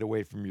trying to get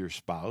away from your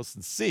spouse.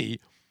 And C,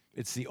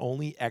 it's the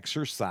only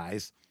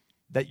exercise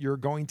that you're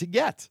going to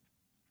get.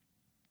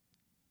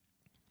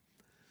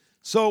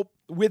 So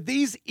with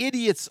these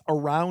idiots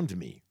around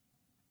me,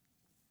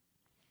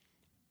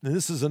 and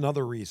this is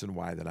another reason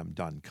why that I'm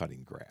done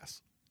cutting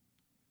grass,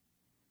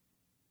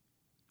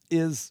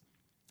 is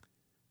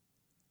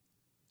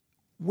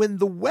when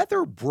the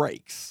weather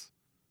breaks,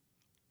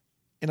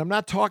 and I'm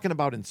not talking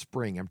about in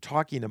spring, I'm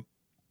talking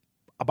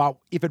about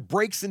if it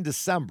breaks in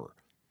December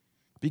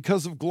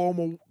because of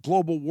global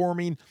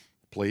warming,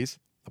 please,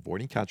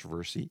 avoiding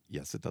controversy,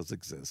 yes, it does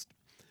exist,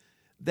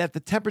 that the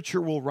temperature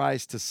will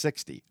rise to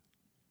 60.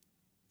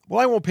 Well,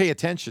 I won't pay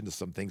attention to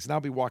some things, and I'll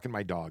be walking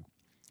my dog.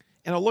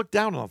 And I'll look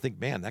down and I'll think,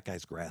 man, that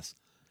guy's grass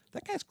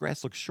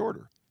looks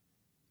shorter.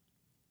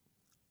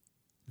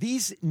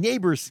 These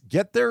neighbors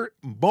get their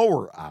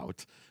mower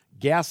out,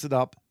 gas it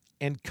up,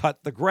 and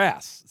cut the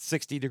grass.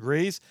 60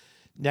 degrees.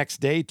 Next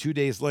day, 2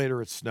 days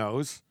later, it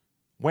snows.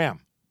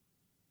 Wham.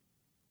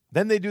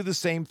 Then they do the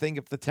same thing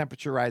if the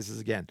temperature rises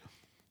again.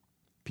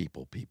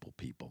 People.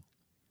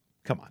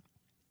 Come on.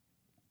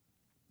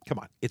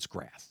 It's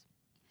grass.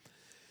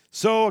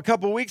 So a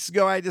couple of weeks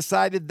ago, I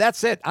decided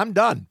that's it. I'm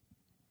done.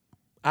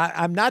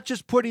 I'm not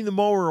just putting the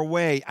mower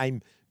away.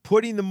 I'm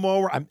putting the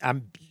mower.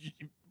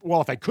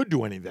 Well, if I could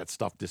do any of that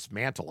stuff,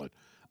 dismantle it,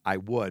 I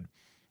would.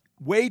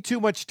 Way too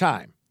much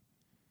time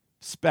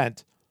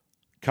spent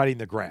cutting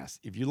the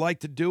grass. If you like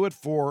to do it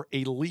for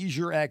a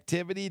leisure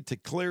activity to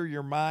clear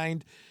your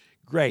mind,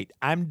 great.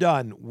 I'm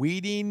done.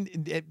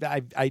 Weeding,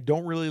 I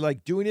don't really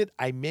like doing it.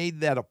 I made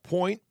that a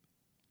point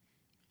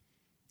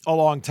a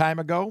long time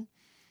ago.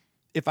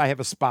 If I have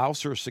a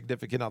spouse or a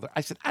significant other, I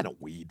said, I don't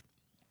weed.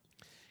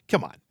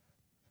 Come on.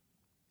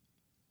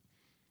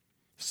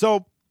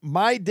 So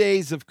my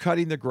days of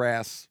cutting the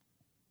grass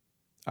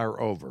are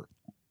over.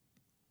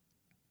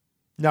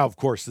 Now, of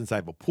course, since I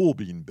have a pool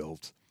being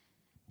built,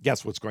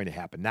 guess what's going to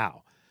happen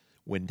now?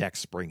 When next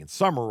spring and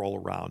summer roll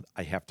around,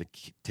 I have to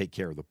take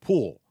care of the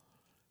pool.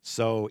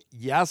 So,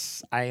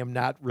 yes, I am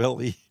not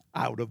really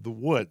out of the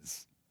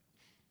woods.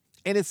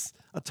 And it's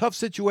a tough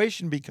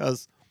situation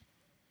because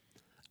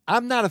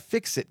I'm not a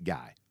fix-it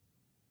guy.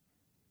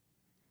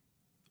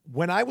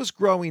 When I was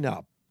growing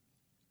up,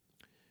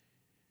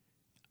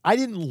 I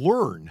didn't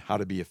learn how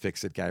to be a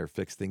fix-it guy or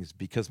fix things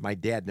because my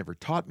dad never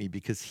taught me,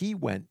 because he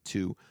went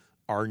to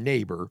our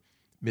neighbor,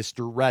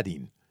 Mr.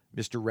 Redding.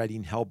 Mr.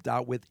 Redding helped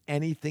out with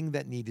anything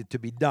that needed to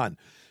be done.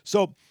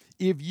 So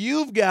if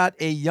you've got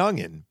a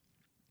youngin',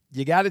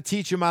 you got to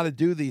teach him how to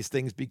do these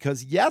things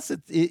because, yes,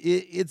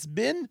 it's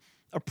been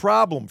a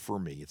problem for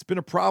me. It's been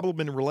a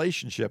problem in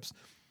relationships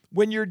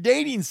when you're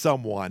dating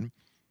someone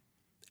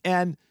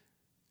and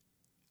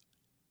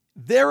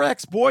their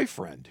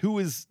ex-boyfriend,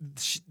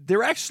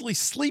 they're actually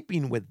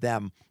sleeping with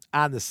them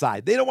on the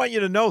side. They don't want you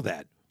to know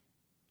that.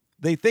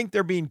 They think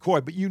they're being coy,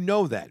 but you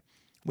know that.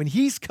 When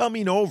he's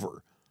coming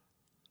over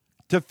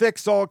to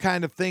fix all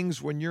kind of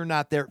things when you're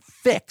not there.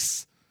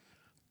 Fix.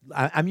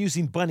 I'm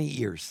using bunny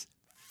ears.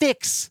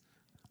 Fix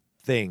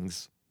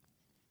things.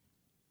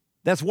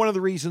 That's one of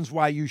the reasons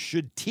why you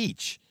should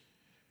teach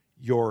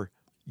your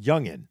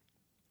youngin'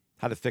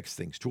 how to fix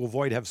things, to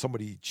avoid have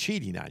somebody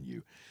cheating on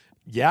you.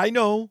 Yeah, I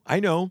know.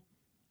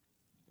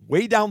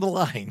 Way down the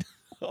line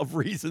of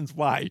reasons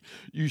why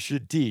you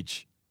should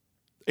teach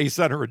a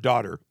son or a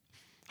daughter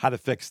how to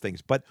fix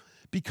things. But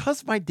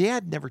because my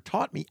dad never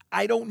taught me,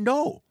 I don't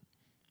know.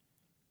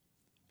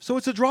 So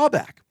it's a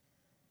drawback.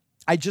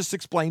 I just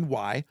explained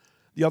why.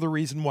 The other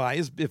reason why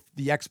is if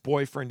the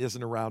ex-boyfriend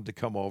isn't around to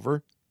come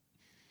over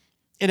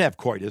and have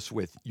coitus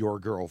with your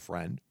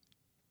girlfriend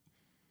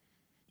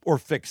or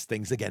fix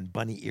things. Again,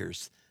 bunny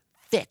ears.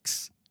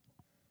 Fix.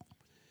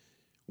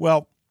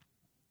 Well,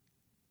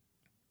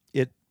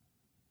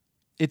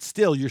 it's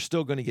still, you're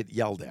still going to get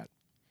yelled at.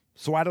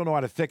 So I don't know how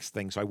to fix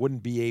things. So I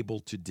wouldn't be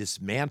able to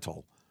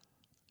dismantle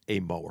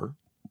a mower.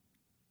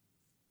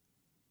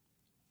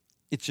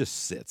 It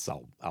just sits.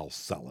 I'll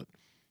sell it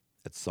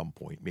at some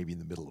point, maybe in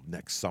the middle of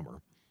next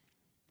summer,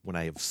 when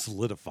I have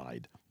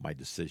solidified my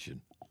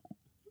decision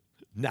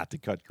not to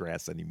cut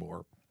grass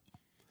anymore.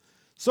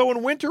 So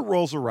when winter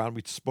rolls around,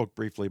 we spoke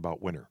briefly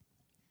about winter.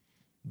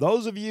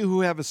 Those of you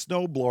who have a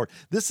snowblower,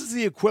 this is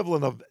the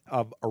equivalent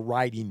of a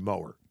riding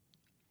mower.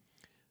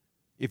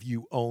 If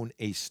you own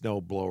a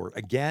snowblower,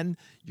 again,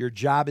 your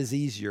job is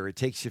easier. It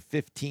takes you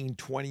 15,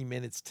 20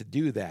 minutes to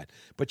do that.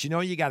 But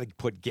you got to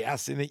put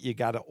gas in it. You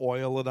got to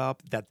oil it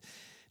up.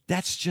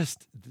 That's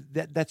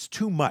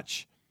too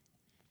much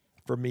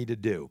for me to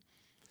do.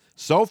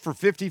 So for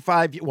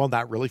 55, well,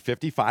 not really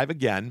 55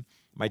 again,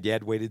 my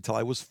dad waited till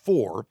I was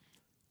 4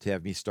 to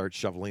have me start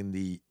shoveling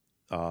the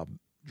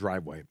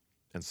driveway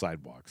and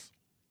sidewalks.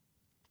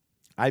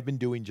 I've been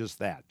doing just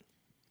that.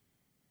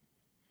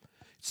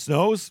 It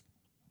snows.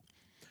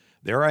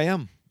 There I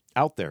am,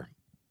 out there.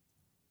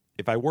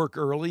 If I work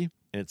early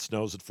and it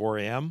snows at 4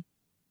 a.m.,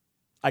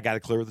 I got to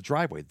clear the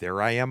driveway. There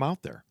I am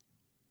out there.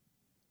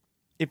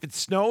 If it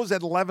snows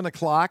at 11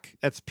 o'clock,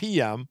 that's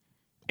p.m.,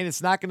 and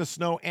it's not going to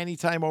snow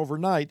anytime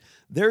overnight,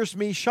 there's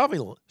me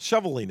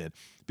shoveling it.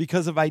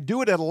 Because if I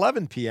do it at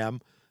 11 p.m.,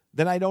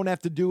 then I don't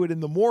have to do it in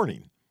the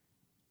morning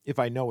if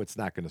I know it's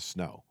not going to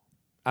snow.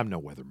 I'm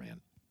no weatherman.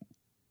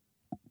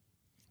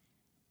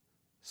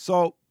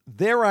 So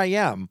there I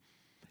am.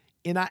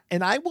 And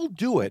I will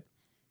do it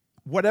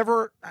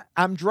whatever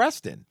I'm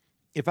dressed in.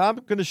 If I'm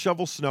going to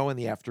shovel snow in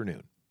the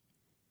afternoon,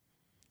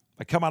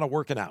 I come out of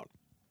working out.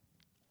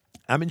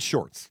 I'm in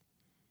shorts.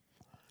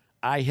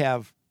 I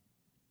have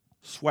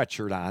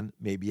sweatshirt on,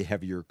 maybe a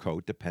heavier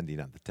coat,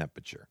 depending on the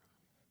temperature.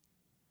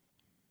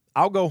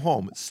 I'll go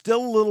home. It's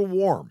still a little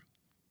warm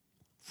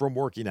from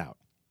working out.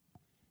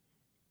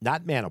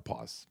 Not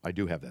menopause. I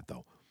do have that,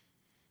 though.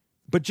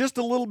 But just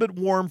a little bit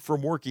warm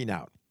from working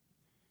out.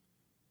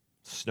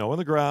 Snow on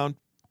the ground,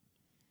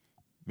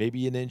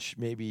 maybe an inch,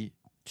 maybe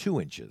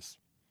 2 inches.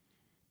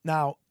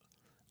 Now,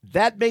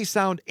 that may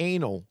sound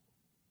anal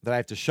that I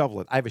have to shovel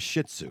it. I have a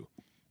Shih Tzu.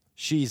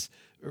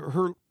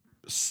 Her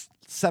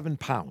 7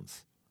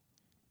 pounds.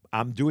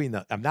 I'm doing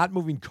that. I'm not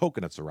moving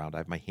coconuts around. I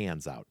have my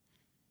hands out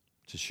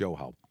to show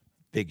how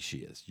big she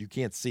is. You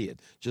can't see it.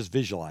 Just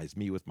visualize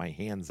me with my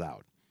hands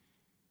out.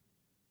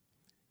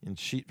 And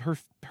her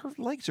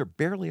legs are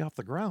barely off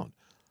the ground.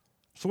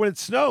 So when it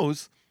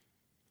snows,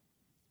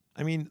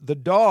 I mean, the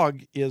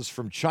dog is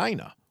from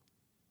China.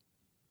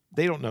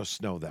 They don't know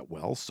snow that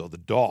well, so the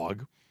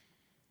dog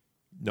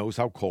knows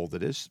how cold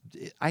it is.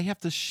 I have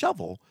to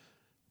shovel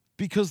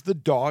because the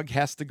dog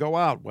has to go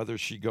out, whether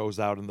she goes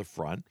out in the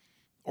front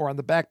or on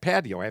the back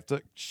patio. I have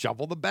to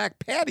shovel the back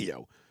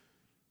patio.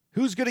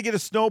 Who's going to get a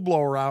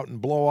snowblower out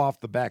and blow off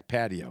the back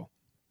patio?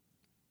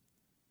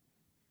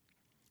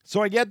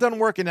 So I get done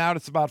working out.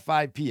 It's about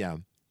 5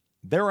 p.m.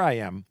 There I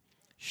am,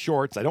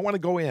 shorts. I don't want to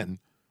go in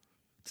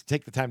to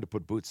take the time to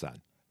put boots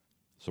on.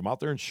 So I'm out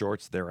there in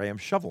shorts. There I am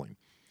shoveling.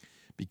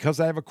 Because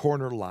I have a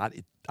corner lot,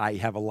 I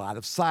have a lot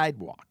of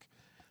sidewalk.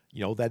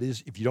 That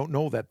is, if you don't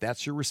know that,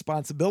 that's your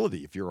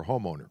responsibility if you're a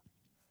homeowner.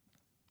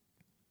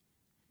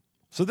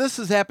 So this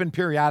has happened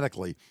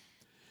periodically.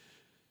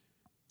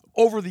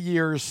 Over the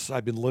years,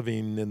 I've been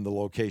living in the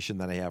location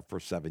that I have for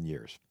 7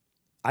 years.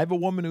 I have a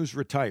woman who's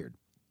retired.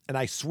 And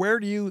I swear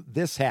to you,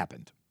 this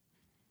happened.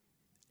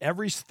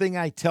 Everything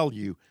I tell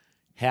you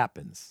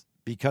happens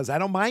because I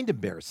don't mind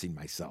embarrassing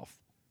myself.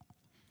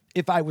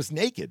 If I was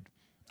naked,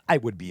 I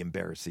would be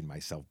embarrassing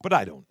myself, but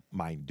I don't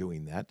mind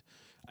doing that.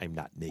 I'm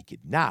not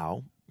naked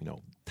now,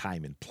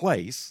 time and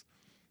place,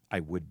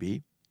 I would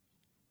be.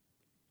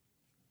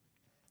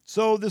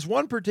 So this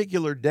one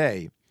particular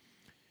day,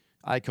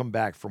 I come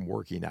back from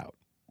working out.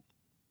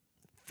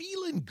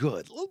 Feeling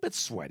good, a little bit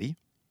sweaty.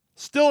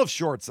 Still have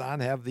shorts on,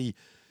 have the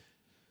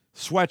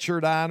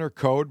sweatshirt on or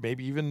coat,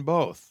 maybe even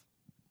both.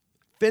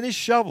 Finish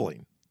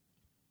shoveling.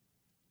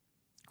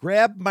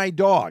 Grab my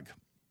dog.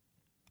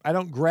 I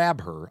don't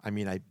grab her.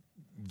 I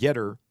get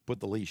her, put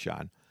the leash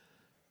on.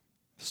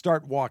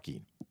 Start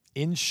walking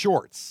in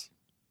shorts.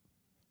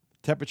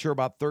 Temperature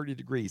about 30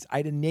 degrees. I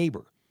had a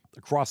neighbor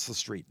across the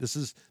street. This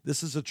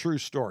is a true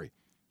story.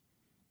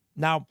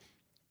 Now,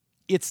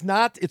 it's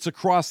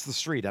across the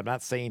street. I'm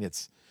not saying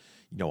it's,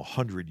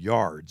 100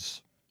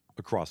 yards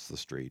across the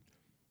street,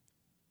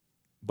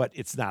 but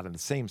it's not on the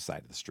same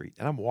side of the street.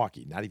 And I'm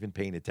walking, not even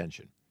paying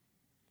attention.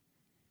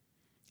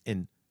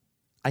 And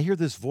I hear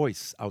this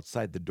voice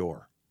outside the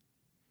door.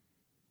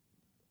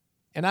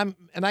 And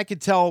I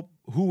could tell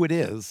who it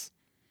is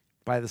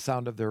by the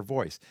sound of their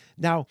voice.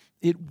 Now,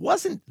 it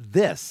wasn't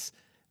this.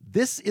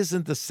 This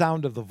isn't the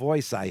sound of the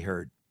voice I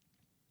heard.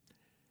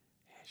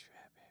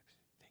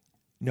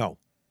 No.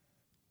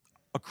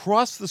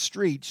 Across the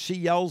street, she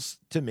yells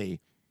to me,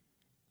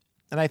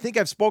 and I think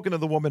I've spoken to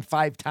the woman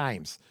 5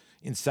 times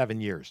in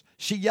 7 years.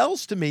 She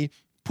yells to me,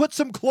 "Put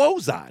some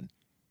clothes on."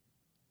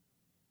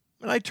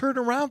 And I turn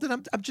around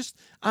and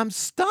I'm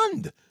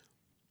stunned.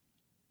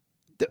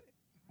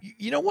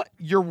 You know what?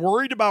 You're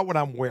worried about what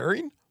I'm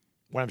wearing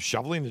when I'm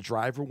shoveling the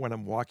drive or when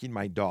I'm walking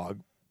my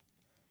dog.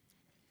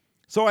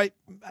 So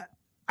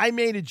I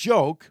made a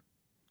joke,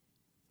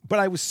 but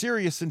I was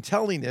serious in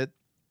telling it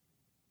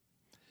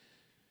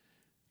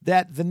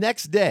that the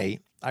next day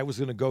I was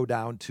going to go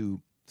down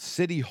to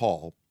City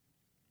Hall,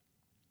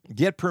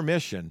 get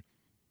permission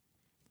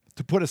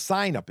to put a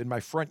sign up in my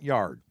front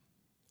yard.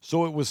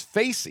 So it was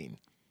facing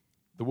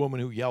the woman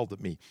who yelled at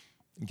me.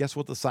 And guess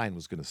what the sign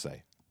was going to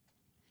say?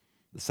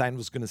 The sign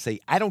was going to say,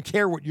 "I don't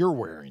care what you're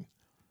wearing."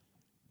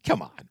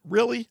 Come on,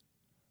 really?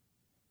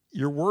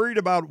 You're worried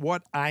about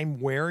what I'm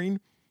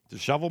wearing to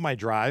shovel my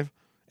drive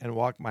and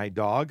walk my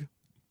dog?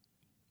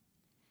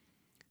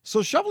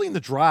 So shoveling the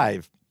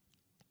drive,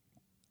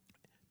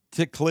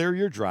 to clear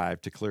your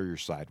drive, to clear your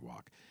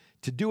sidewalk,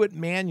 to do it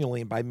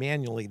manually, and by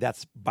manually,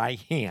 that's by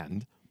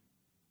hand,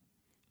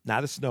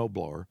 not a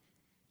snowblower,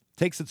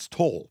 takes its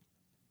toll.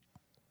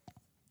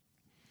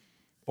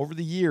 Over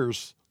the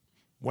years,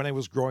 when I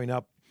was growing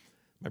up,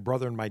 my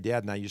brother and my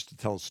dad and I used to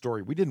tell a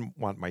story. We didn't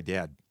want my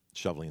dad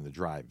shoveling the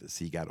drive as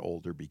he got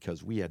older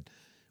because we had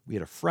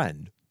a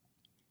friend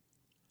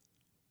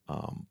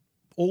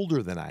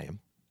older than I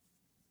am,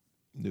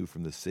 new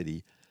from the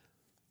city.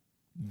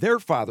 Their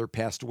father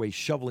passed away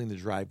shoveling the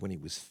drive when he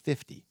was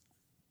 50.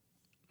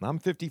 I'm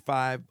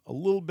 55, a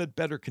little bit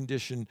better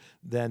condition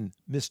than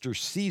Mr.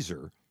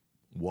 Caesar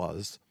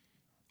was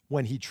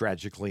when he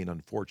tragically and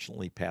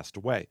unfortunately passed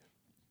away.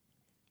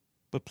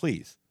 But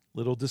please,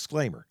 little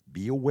disclaimer,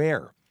 be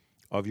aware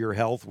of your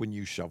health when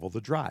you shovel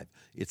the drive.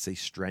 It's a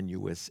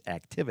strenuous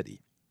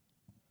activity.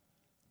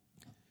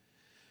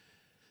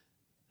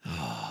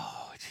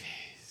 Oh,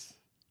 jeez.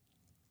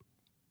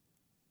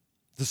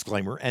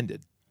 Disclaimer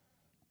ended.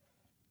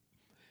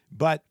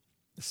 But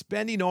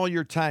spending all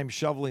your time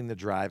shoveling the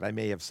drive, I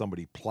may have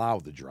somebody plow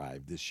the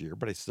drive this year,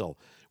 but I still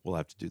will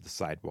have to do the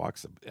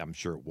sidewalks. I'm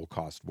sure it will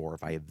cost more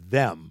if I have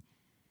them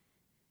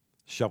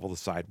shovel the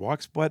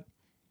sidewalks, but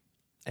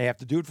I have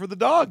to do it for the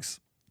dogs.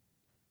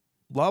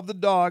 Love the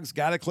dogs.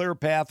 Got to clear a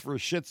path for a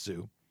Shih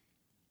Tzu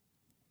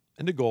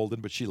and a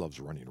Golden, but she loves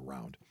running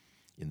around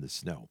in the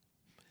snow.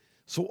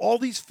 So all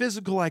these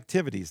physical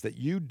activities that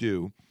you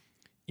do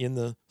in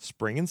the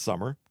spring and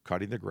summer,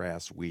 cutting the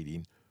grass,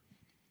 weeding,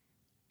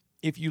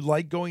 if you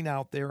like going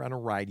out there on a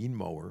riding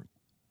mower,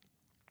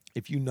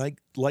 if you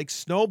like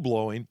snow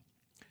blowing,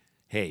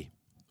 hey,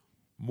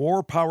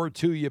 more power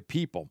to you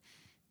people.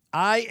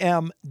 I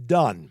am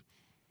done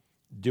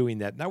doing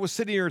that. And I was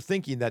sitting here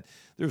thinking that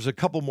there's a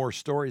couple more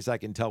stories I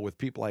can tell with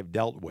people I've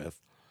dealt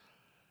with,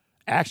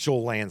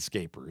 actual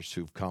landscapers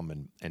who've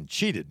come and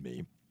cheated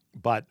me.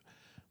 But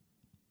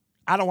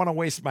I don't want to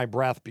waste my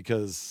breath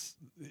because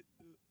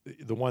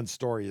the one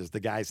story is the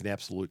guy's an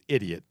absolute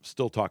idiot,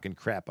 still talking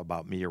crap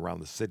about me around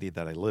the city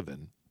that I live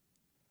in.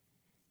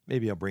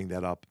 Maybe I'll bring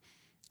that up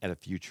at a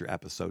future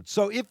episode.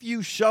 So if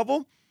you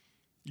shovel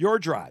your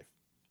drive,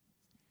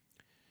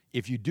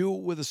 if you do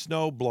it with a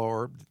snow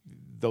blower,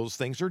 those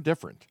things are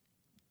different.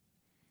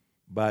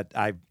 But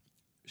I've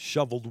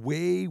shoveled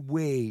way,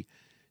 way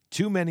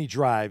too many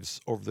drives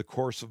over the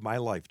course of my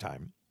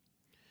lifetime,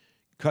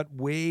 cut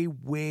way,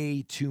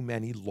 way too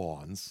many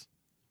lawns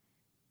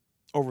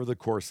over the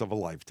course of a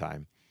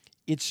lifetime.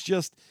 It's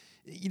just,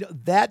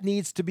 that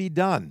needs to be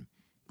done.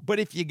 But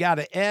if you got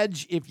to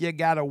edge, if you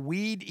got to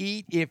weed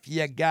eat, if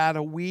you got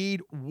to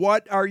weed,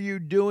 what are you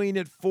doing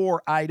it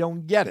for? I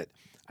don't get it.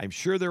 I'm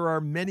sure there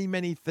are many,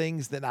 many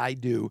things that I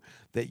do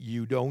that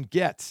you don't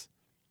get.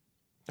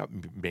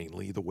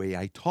 Mainly the way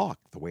I talk,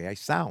 the way I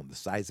sound, the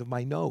size of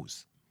my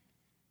nose.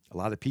 A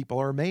lot of people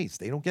are amazed.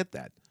 They don't get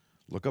that.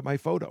 Look up my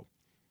photo.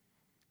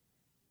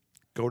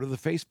 Go to the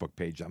Facebook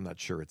page. I'm not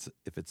sure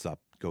if it's up.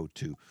 Go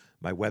to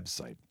my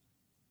website.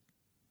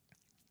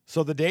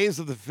 So the days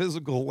of the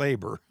physical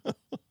labor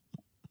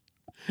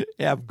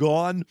have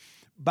gone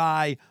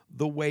by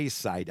the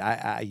wayside.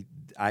 I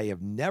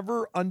have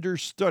never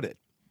understood it.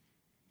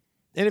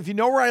 And if you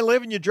know where I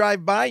live and you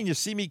drive by and you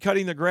see me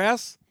cutting the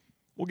grass,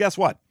 well, guess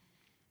what?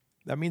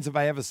 That means if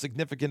I have a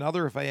significant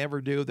other, if I ever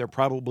do, they're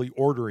probably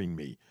ordering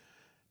me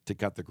to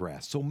cut the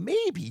grass. So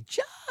maybe,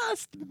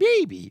 just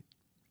maybe,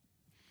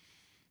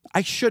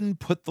 I shouldn't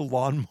put the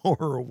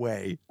lawnmower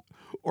away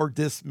or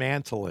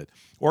dismantle it,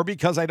 or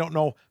because I don't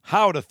know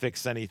how to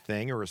fix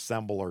anything or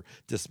assemble or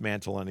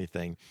dismantle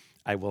anything,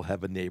 I will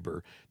have a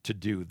neighbor to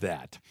do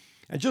that.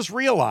 I just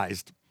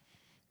realized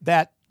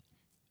that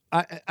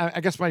I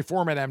guess my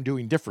format I'm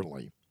doing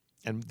differently.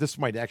 And this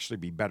might actually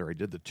be better. I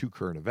did the 2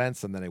 current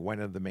events, and then I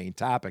went into the main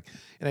topic.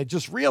 And I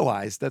just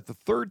realized that the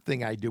third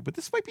thing I do, but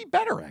this might be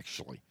better,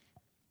 actually.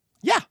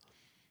 Yeah.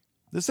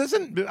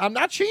 I'm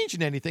not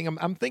changing anything.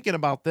 I'm thinking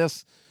about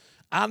this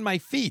on my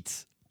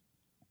feet.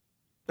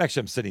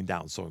 Actually, I'm sitting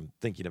down, so I'm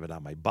thinking of it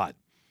on my butt.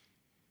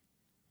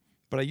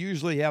 But I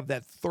usually have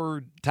that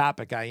third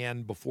topic I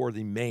end before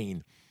the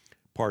main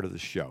part of the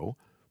show.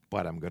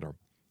 But I'm going to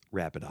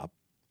wrap it up.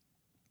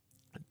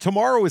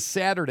 Tomorrow is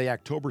Saturday,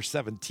 October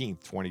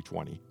 17th,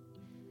 2020.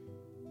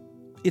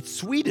 It's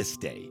Sweetest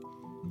Day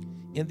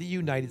in the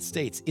United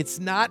States. It's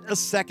not a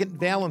second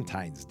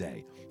Valentine's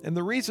Day. And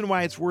the reason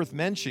why it's worth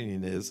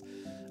mentioning is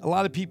a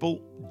lot of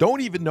people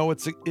don't even know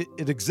it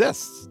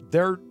exists.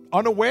 They're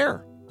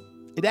unaware.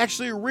 It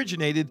actually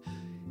originated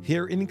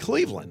here in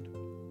Cleveland.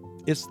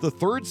 It's the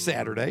third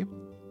Saturday,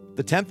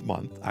 the 10th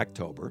month,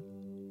 October.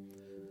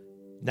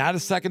 Not a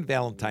second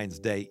Valentine's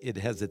Day. It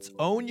has its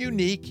own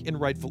unique and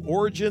rightful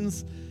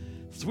origins.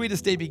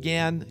 Sweetest Day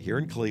began here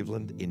in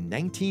Cleveland in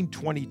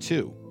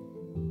 1922.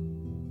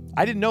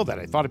 I didn't know that.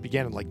 I thought it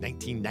began in like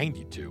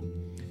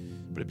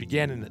 1992. But it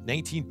began in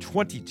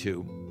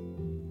 1922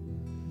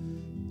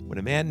 when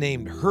a man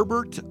named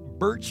Herbert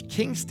Birch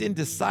Kingston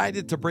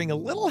decided to bring a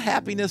little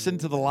happiness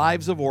into the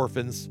lives of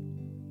orphans,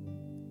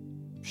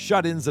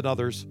 shut-ins, and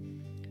others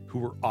who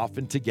were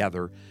often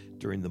together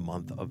during the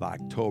month of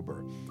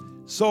October.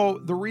 So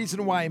the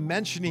reason why I'm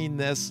mentioning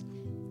this,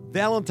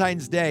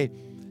 Valentine's Day,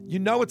 you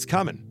know it's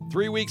coming.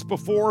 3 weeks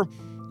before,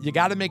 you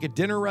got to make a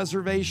dinner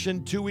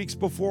reservation. 2 weeks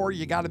before,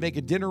 you got to make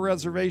a dinner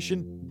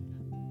reservation.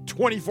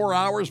 24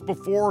 hours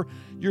before,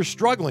 you're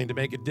struggling to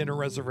make a dinner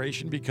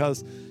reservation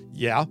because,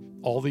 yeah,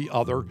 all the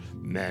other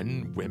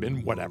men,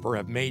 women, whatever,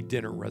 have made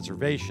dinner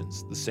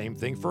reservations. The same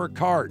thing for a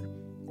card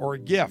or a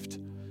gift.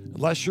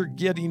 Unless you're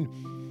getting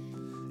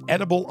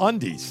edible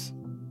undies.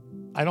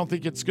 I don't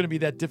think it's going to be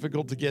that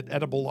difficult to get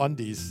edible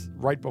undies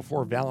right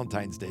before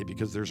Valentine's Day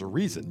because there's a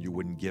reason you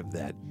wouldn't give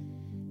that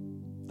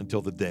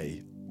until the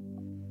day,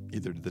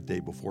 either the day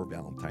before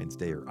Valentine's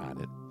Day or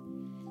on it.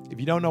 If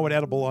you don't know what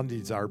edible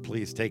undies are,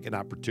 please take an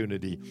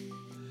opportunity.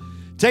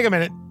 Take a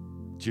minute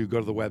to go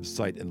to the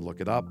website and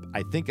look it up.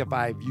 I think if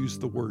I've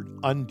used the word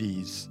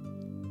undies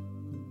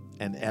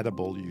and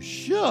edible, you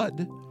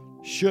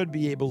should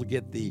be able to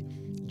get the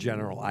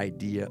general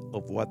idea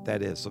of what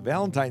that is. So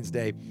Valentine's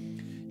Day,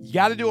 you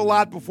got to do a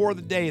lot before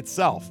the day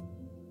itself.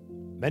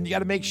 Then you got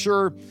to make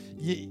sure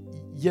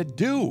you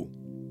do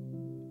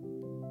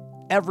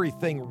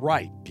everything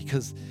right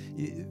because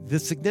the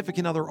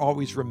significant other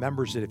always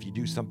remembers it if you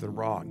do something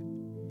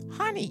wrong.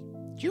 Honey,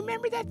 do you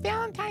remember that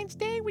Valentine's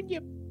Day when you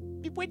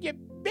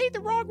made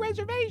the wrong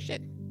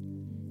reservation?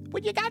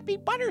 When you got me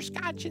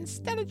butterscotch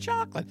instead of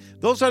chocolate?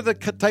 Those are the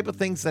type of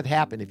things that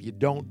happen if you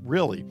don't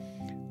really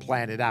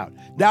plan it out.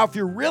 Now, if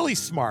you're really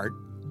smart,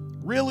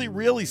 really,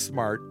 really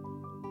smart,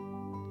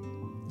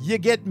 you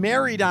get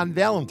married on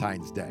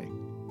Valentine's Day.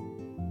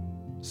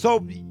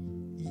 So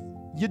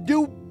you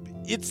do,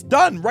 it's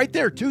done right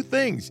there. 2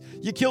 things.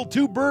 You kill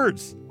 2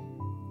 birds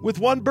with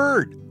 1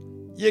 bird.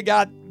 You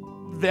got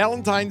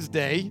Valentine's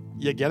Day,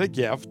 you get a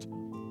gift.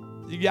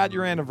 You got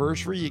your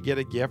anniversary, you get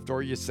a gift,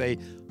 or you say,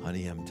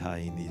 honey, I'm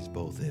tying these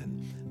both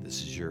in.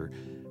 This is your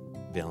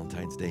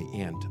Valentine's Day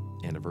and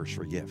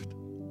anniversary gift.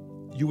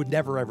 You would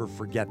never, ever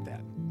forget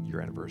that, your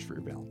anniversary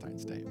or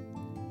Valentine's Day.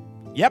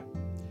 Yep.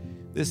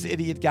 This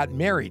idiot got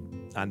married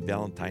on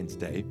Valentine's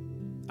Day.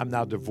 I'm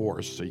now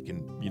divorced, so you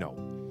can,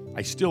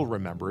 I still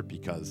remember it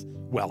because,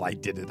 well, I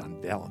did it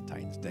on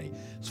Valentine's Day.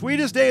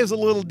 Sweetest Day is a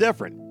little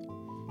different.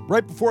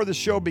 Right before the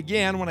show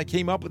began, when I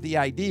came up with the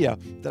idea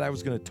that I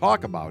was going to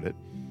talk about it,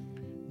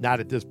 not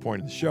at this point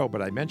in the show,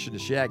 but I mentioned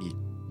to Shaggy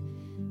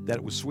that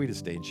it was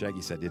Sweetest Day, and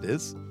Shaggy said, it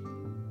is?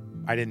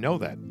 I didn't know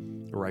that,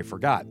 or I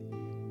forgot.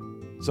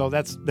 So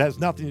that has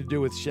nothing to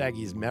do with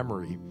Shaggy's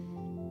memory,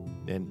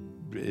 and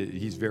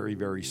he's very,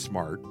 very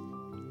smart.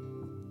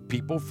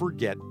 People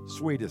forget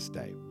Sweetest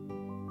Day.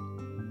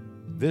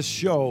 This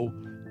show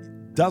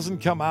doesn't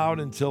come out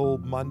until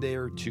Monday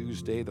or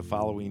Tuesday, the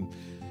following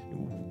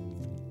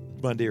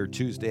Monday or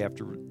Tuesday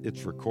after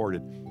it's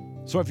recorded.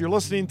 So if you're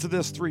listening to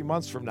this 3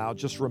 months from now,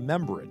 just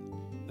remember it.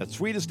 That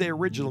Sweetest Day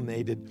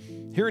originated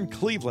here in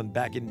Cleveland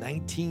back in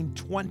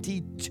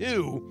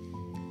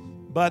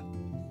 1922. But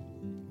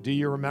do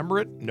you remember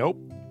it? Nope.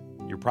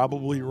 You're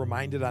probably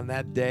reminded on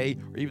that day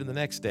or even the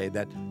next day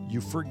that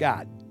you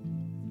forgot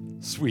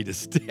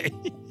Sweetest Day.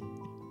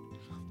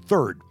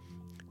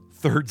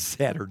 Third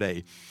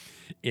Saturday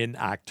in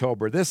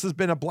October. This has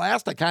been a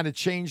blast. I kind of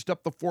changed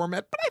up the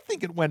format, but I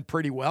think it went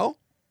pretty well.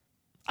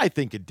 I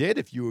think it did,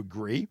 if you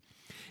agree.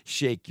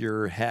 Shake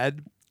your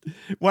head.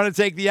 Want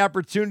to take the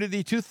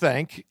opportunity to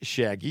thank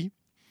Shaggy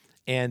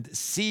and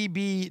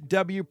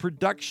CBW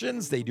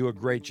Productions. They do a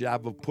great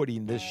job of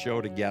putting this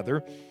show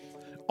together.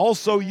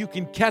 Also, you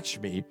can catch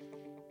me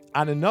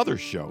on another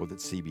show that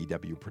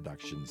CBW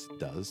Productions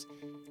does,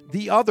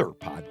 the other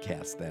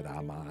podcast that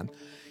I'm on.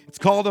 It's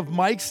called Of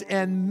Mics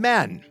and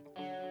Men.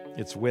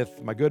 It's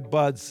with my good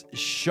buds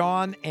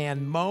Sean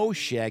and Mo,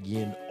 Shaggy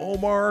and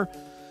Omar,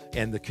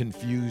 and the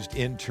confused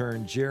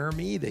intern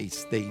Jeremy. They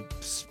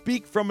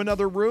speak from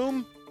another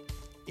room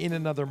in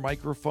another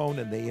microphone,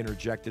 and they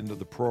interject into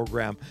the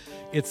program.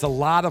 It's a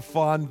lot of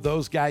fun.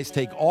 Those guys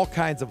take all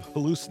kinds of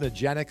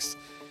hallucinogenics,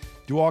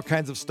 do all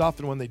kinds of stuff,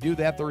 and when they do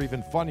that, they're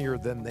even funnier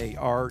than they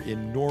are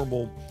in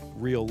normal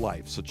real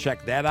life. So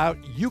check that out.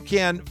 You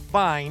can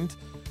find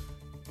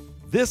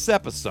this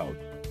episode,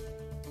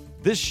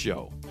 this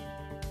show,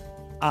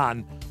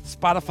 on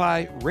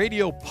Spotify,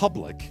 Radio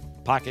Public,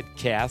 Pocket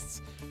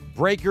Casts,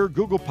 Breaker,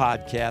 Google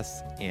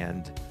Podcasts,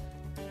 and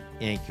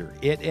Anchor.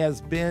 It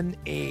has been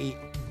a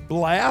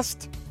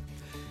blast.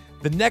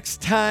 The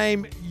next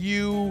time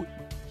you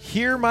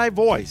hear my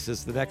voice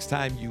is the next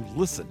time you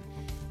listen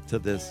to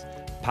this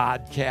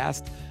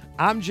podcast.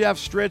 I'm Jeff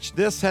Stritch.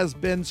 This has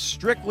been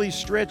Strictly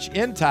Stritch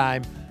in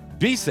Time.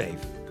 Be safe,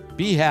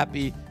 be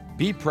happy,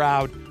 be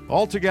proud.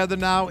 All together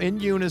now in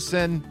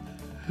unison.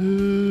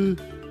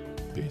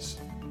 Peace.